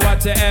down and I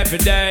watch you every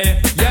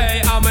day.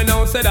 Yeah, I'ma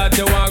know say that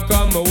you want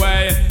come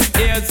away.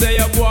 Here say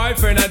your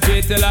boyfriend a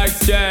treat you like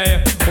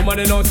stray. Woman,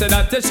 you know say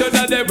that you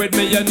shoulda there with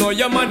me. You know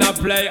your man a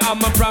play.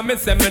 I'ma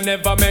promise him me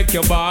never make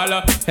you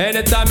ball.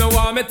 Anytime you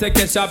want me, take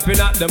you shopping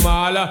at the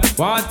mall.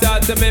 Want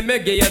talk to me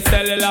give you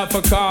cellular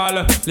for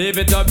call. Leave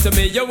it up to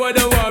me, you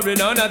wouldn't worry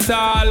none at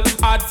all.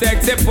 Hot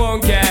sexy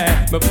punky,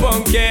 me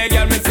punky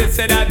girl, me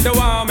say that you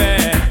want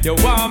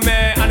me,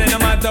 and it no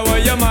matter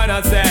what your man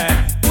a say.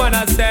 Man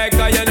a say,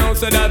 cause you know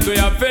so that we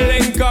are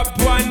filling up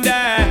one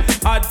day.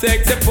 Hot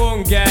sexy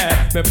punky,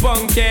 me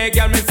punky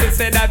girl, me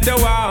say that you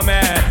want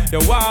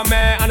me,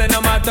 and it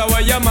no matter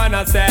what your man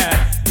a say.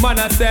 Man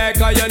a say,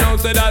 cause you know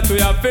so that we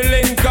are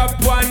filling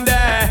up one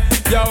day.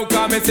 Yo,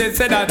 come and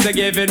say that you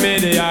giving me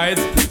the eyes.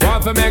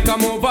 Want to make a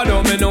move, I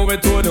don't me know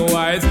it to the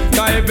wise.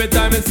 Cause every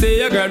time I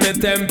see you, girl, me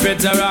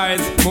temperature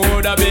rise.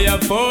 Woulda be a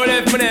fool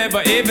if me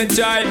never even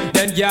try.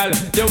 Then, girl,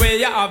 the way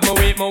you have me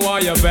weak, me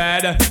want you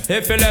bad.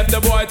 If you left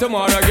the boy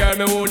tomorrow, girl,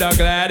 me woulda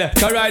glad.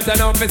 Cause right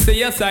now, if I see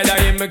your side, I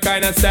hear me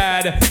kinda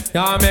sad.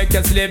 Can't make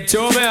you slip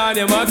through me and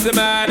you must be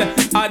mad.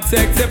 Hot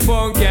sexy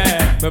punky,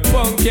 me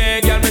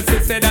punky, girl, me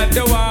say that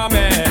you want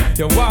me,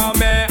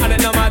 and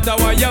it no matter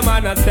what your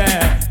man a say.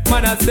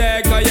 Man a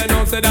say, cause you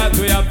know so that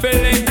we are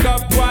filling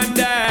up one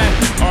day.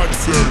 Hot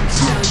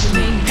sexy. You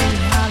make me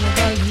holler,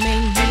 girl, you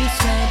make me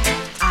sweat.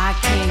 I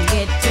can't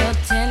get your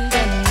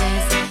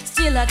tenderness.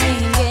 Still I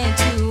can't get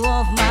you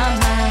off my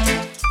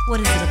mind.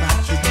 What is it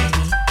about you,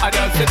 baby? I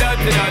don't say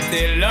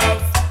dirty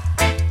love.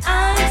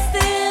 I'm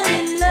still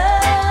in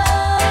love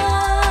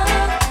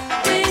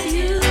with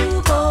you,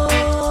 boy.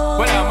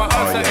 Well, I'm a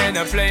hustler and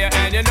a player,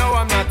 and you know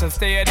I'm not a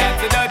stayer. That's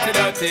a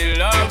dirty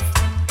love.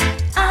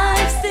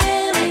 I'm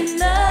still in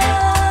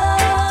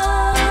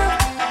love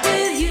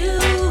with you,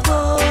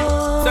 boy.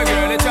 So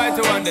girl, I try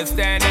to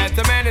understand that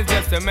a man is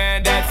just a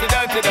man. That's a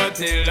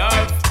dirty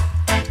love.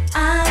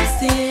 I'm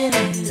still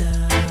in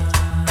love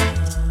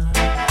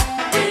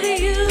with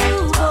you,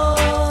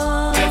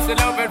 boy. That's the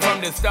loving from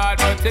the start,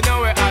 but you know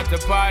we're at the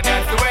part.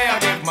 That's the way I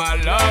give my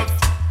love.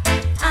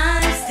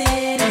 I'm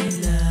still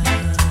in love.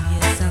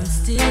 Yes, I'm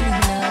still in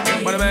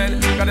love. What a man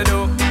gotta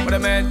do, what a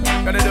man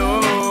gotta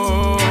do.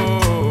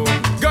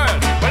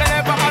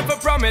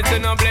 Promise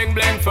and no bling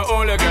bling for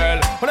all a girl.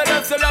 When I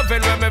dance the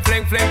loving when me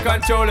fling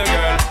control a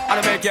girl. And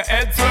I make your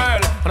head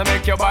swirl, and I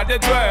make your body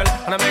twirl,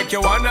 and I make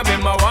you wanna be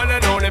my one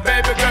and only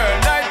baby girl.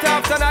 Night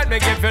after night, me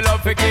give you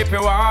love to keep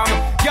you warm.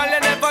 Girl, you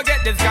never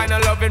get this kind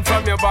of loving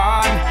from your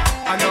bond.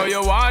 I know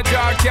you want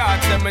your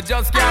cats and me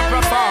just can't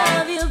perform. I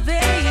love you,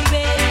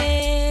 baby.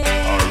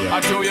 I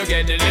know you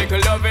get the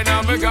little loving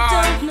of a girl.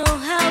 You don't know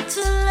how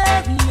to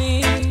love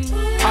me.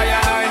 I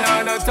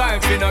know no time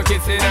for no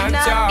kissing and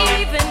chow. Not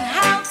even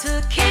how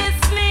to kiss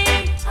me.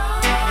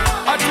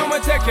 I do me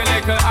take your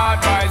little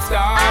advice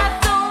down. I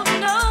don't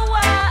know why.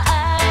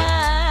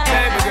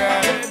 Baby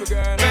girl.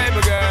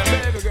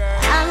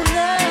 I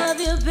love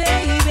you,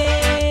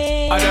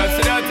 baby. I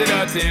just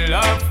dirty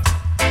love.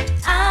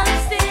 I'm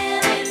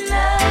still in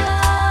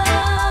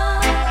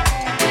love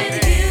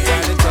with you.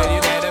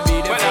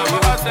 Well, I'm a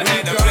hustler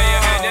and a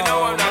player, and you know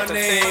I'm not the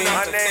same.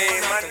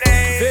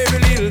 Every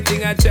little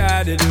thing I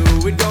try to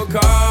do, it don't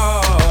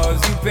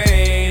cause you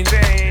pain.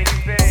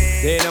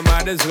 Then I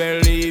might as well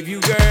leave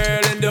you,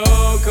 girl, and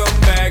don't come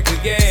back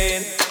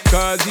again.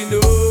 Cause you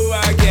know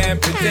I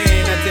can't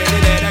pretend. I tell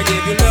you that I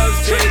give you love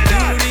straight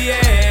to the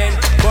end.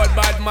 But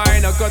bad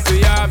mind, I cut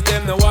you off,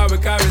 them know why we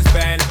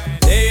correspond.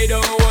 They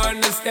don't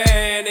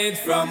understand it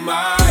from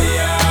my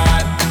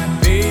heart.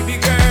 Baby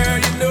girl,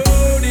 you know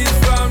this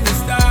from the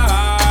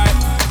start.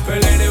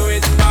 Well,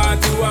 anyway, it's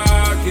hard to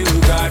walk. You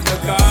got the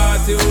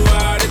car to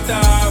all the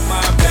top,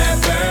 my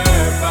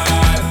pepper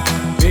pot.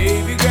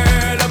 Baby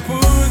girl, I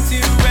put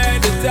you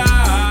at the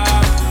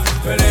top.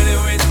 Well,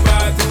 anyway, it's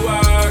hard to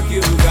walk.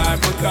 You got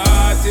my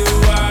car to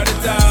all the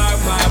top,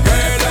 my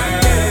girl. I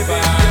gave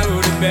you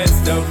the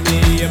best of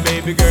me, and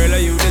baby girl,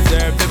 you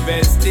deserve the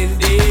best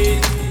indeed.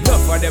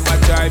 Enough of them I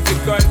try to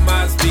cut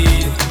my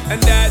speed,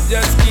 and that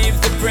just keeps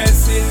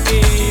depressing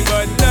me.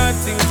 But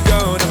nothing's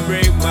gonna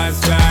break my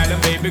stride.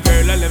 And baby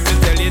girl, let me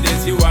tell you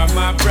this, you are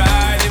my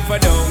pride. If I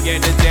don't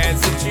get the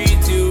chance to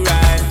treat you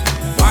right,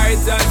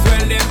 might as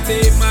well them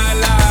take my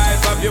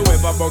life. Have you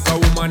ever buck a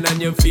woman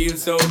and you feel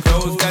so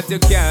close that you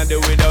can't do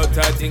without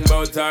talking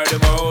about her the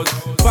most?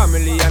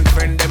 Family and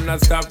friend them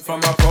not stop from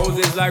oppose.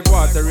 It's like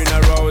water in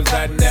a rose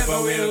that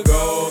never will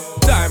go.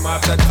 Time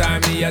after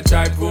time me I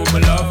try prove my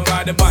love.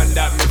 Cause the bond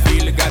that me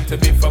feel got to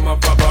be from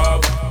up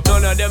above.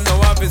 None of them know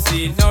want to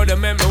see it, none of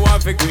them me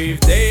want to grieve.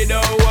 They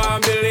don't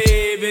want to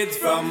believe it's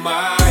from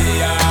my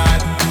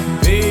heart.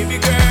 Baby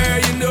girl,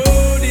 you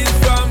know this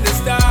from the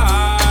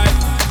start.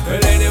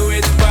 Well anyway,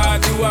 it's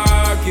part to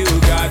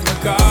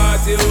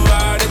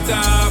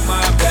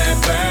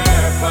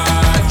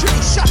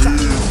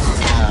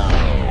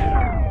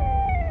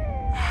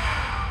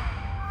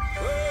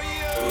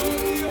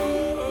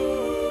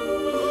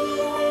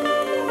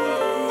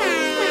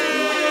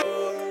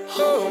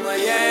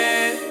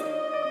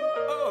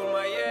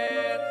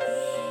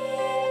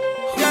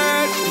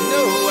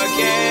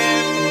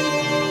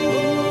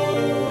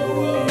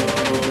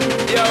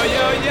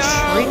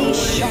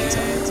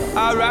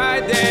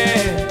alright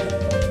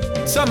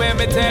then. So let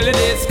me tell you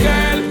this,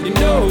 girl, you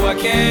know I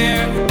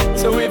care.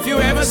 So if you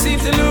ever seem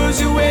to lose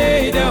your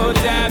way, don't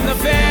have no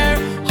fear.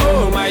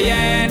 Hold my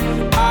hand,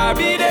 I'll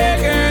be there,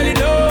 girl, you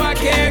know I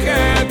care,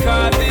 girl.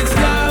 Cause it's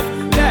love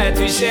that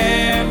we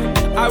share.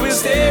 I will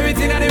steer it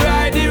in the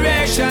right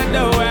direction,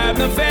 don't have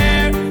no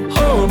fear.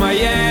 Hold my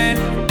hand,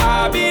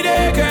 I'll be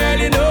there, girl,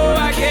 you know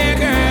I care,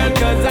 girl.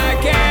 Cause I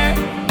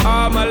care,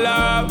 all my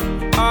love,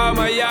 all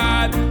my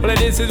yard. Well,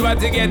 this is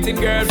what you're getting,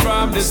 girl,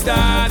 from the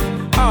start.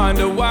 On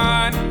the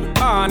one,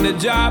 on the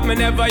job, me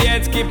never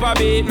yet skip a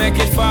beat, make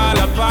it fall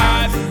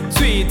apart.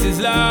 Sweet is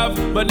love,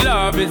 but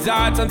love is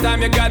hard.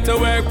 Sometimes you got to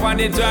work on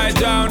it right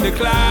down the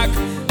clock.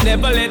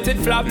 Never let it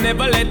flop,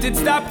 never let it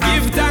stop.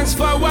 Give thanks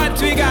for what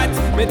we got.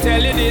 Me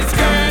tell you this,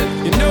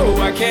 girl, you know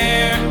I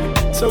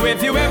care. So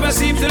if you ever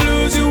seem to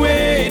lose your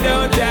way,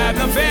 don't have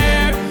no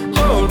fear.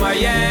 Hold my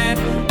hand,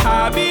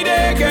 I'll be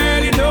there,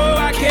 girl, you know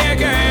I care,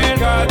 girl.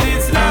 Cause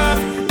it's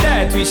love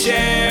that we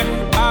share.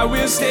 I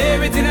will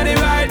steer it in the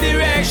right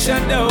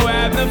direction, don't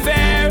have no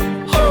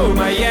fear. Hold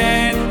my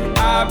hand,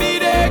 I'll be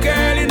there,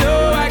 girl, you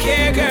know I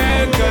care,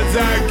 girl. Cause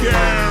I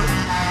care.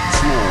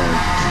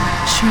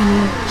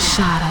 Trini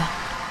Shada.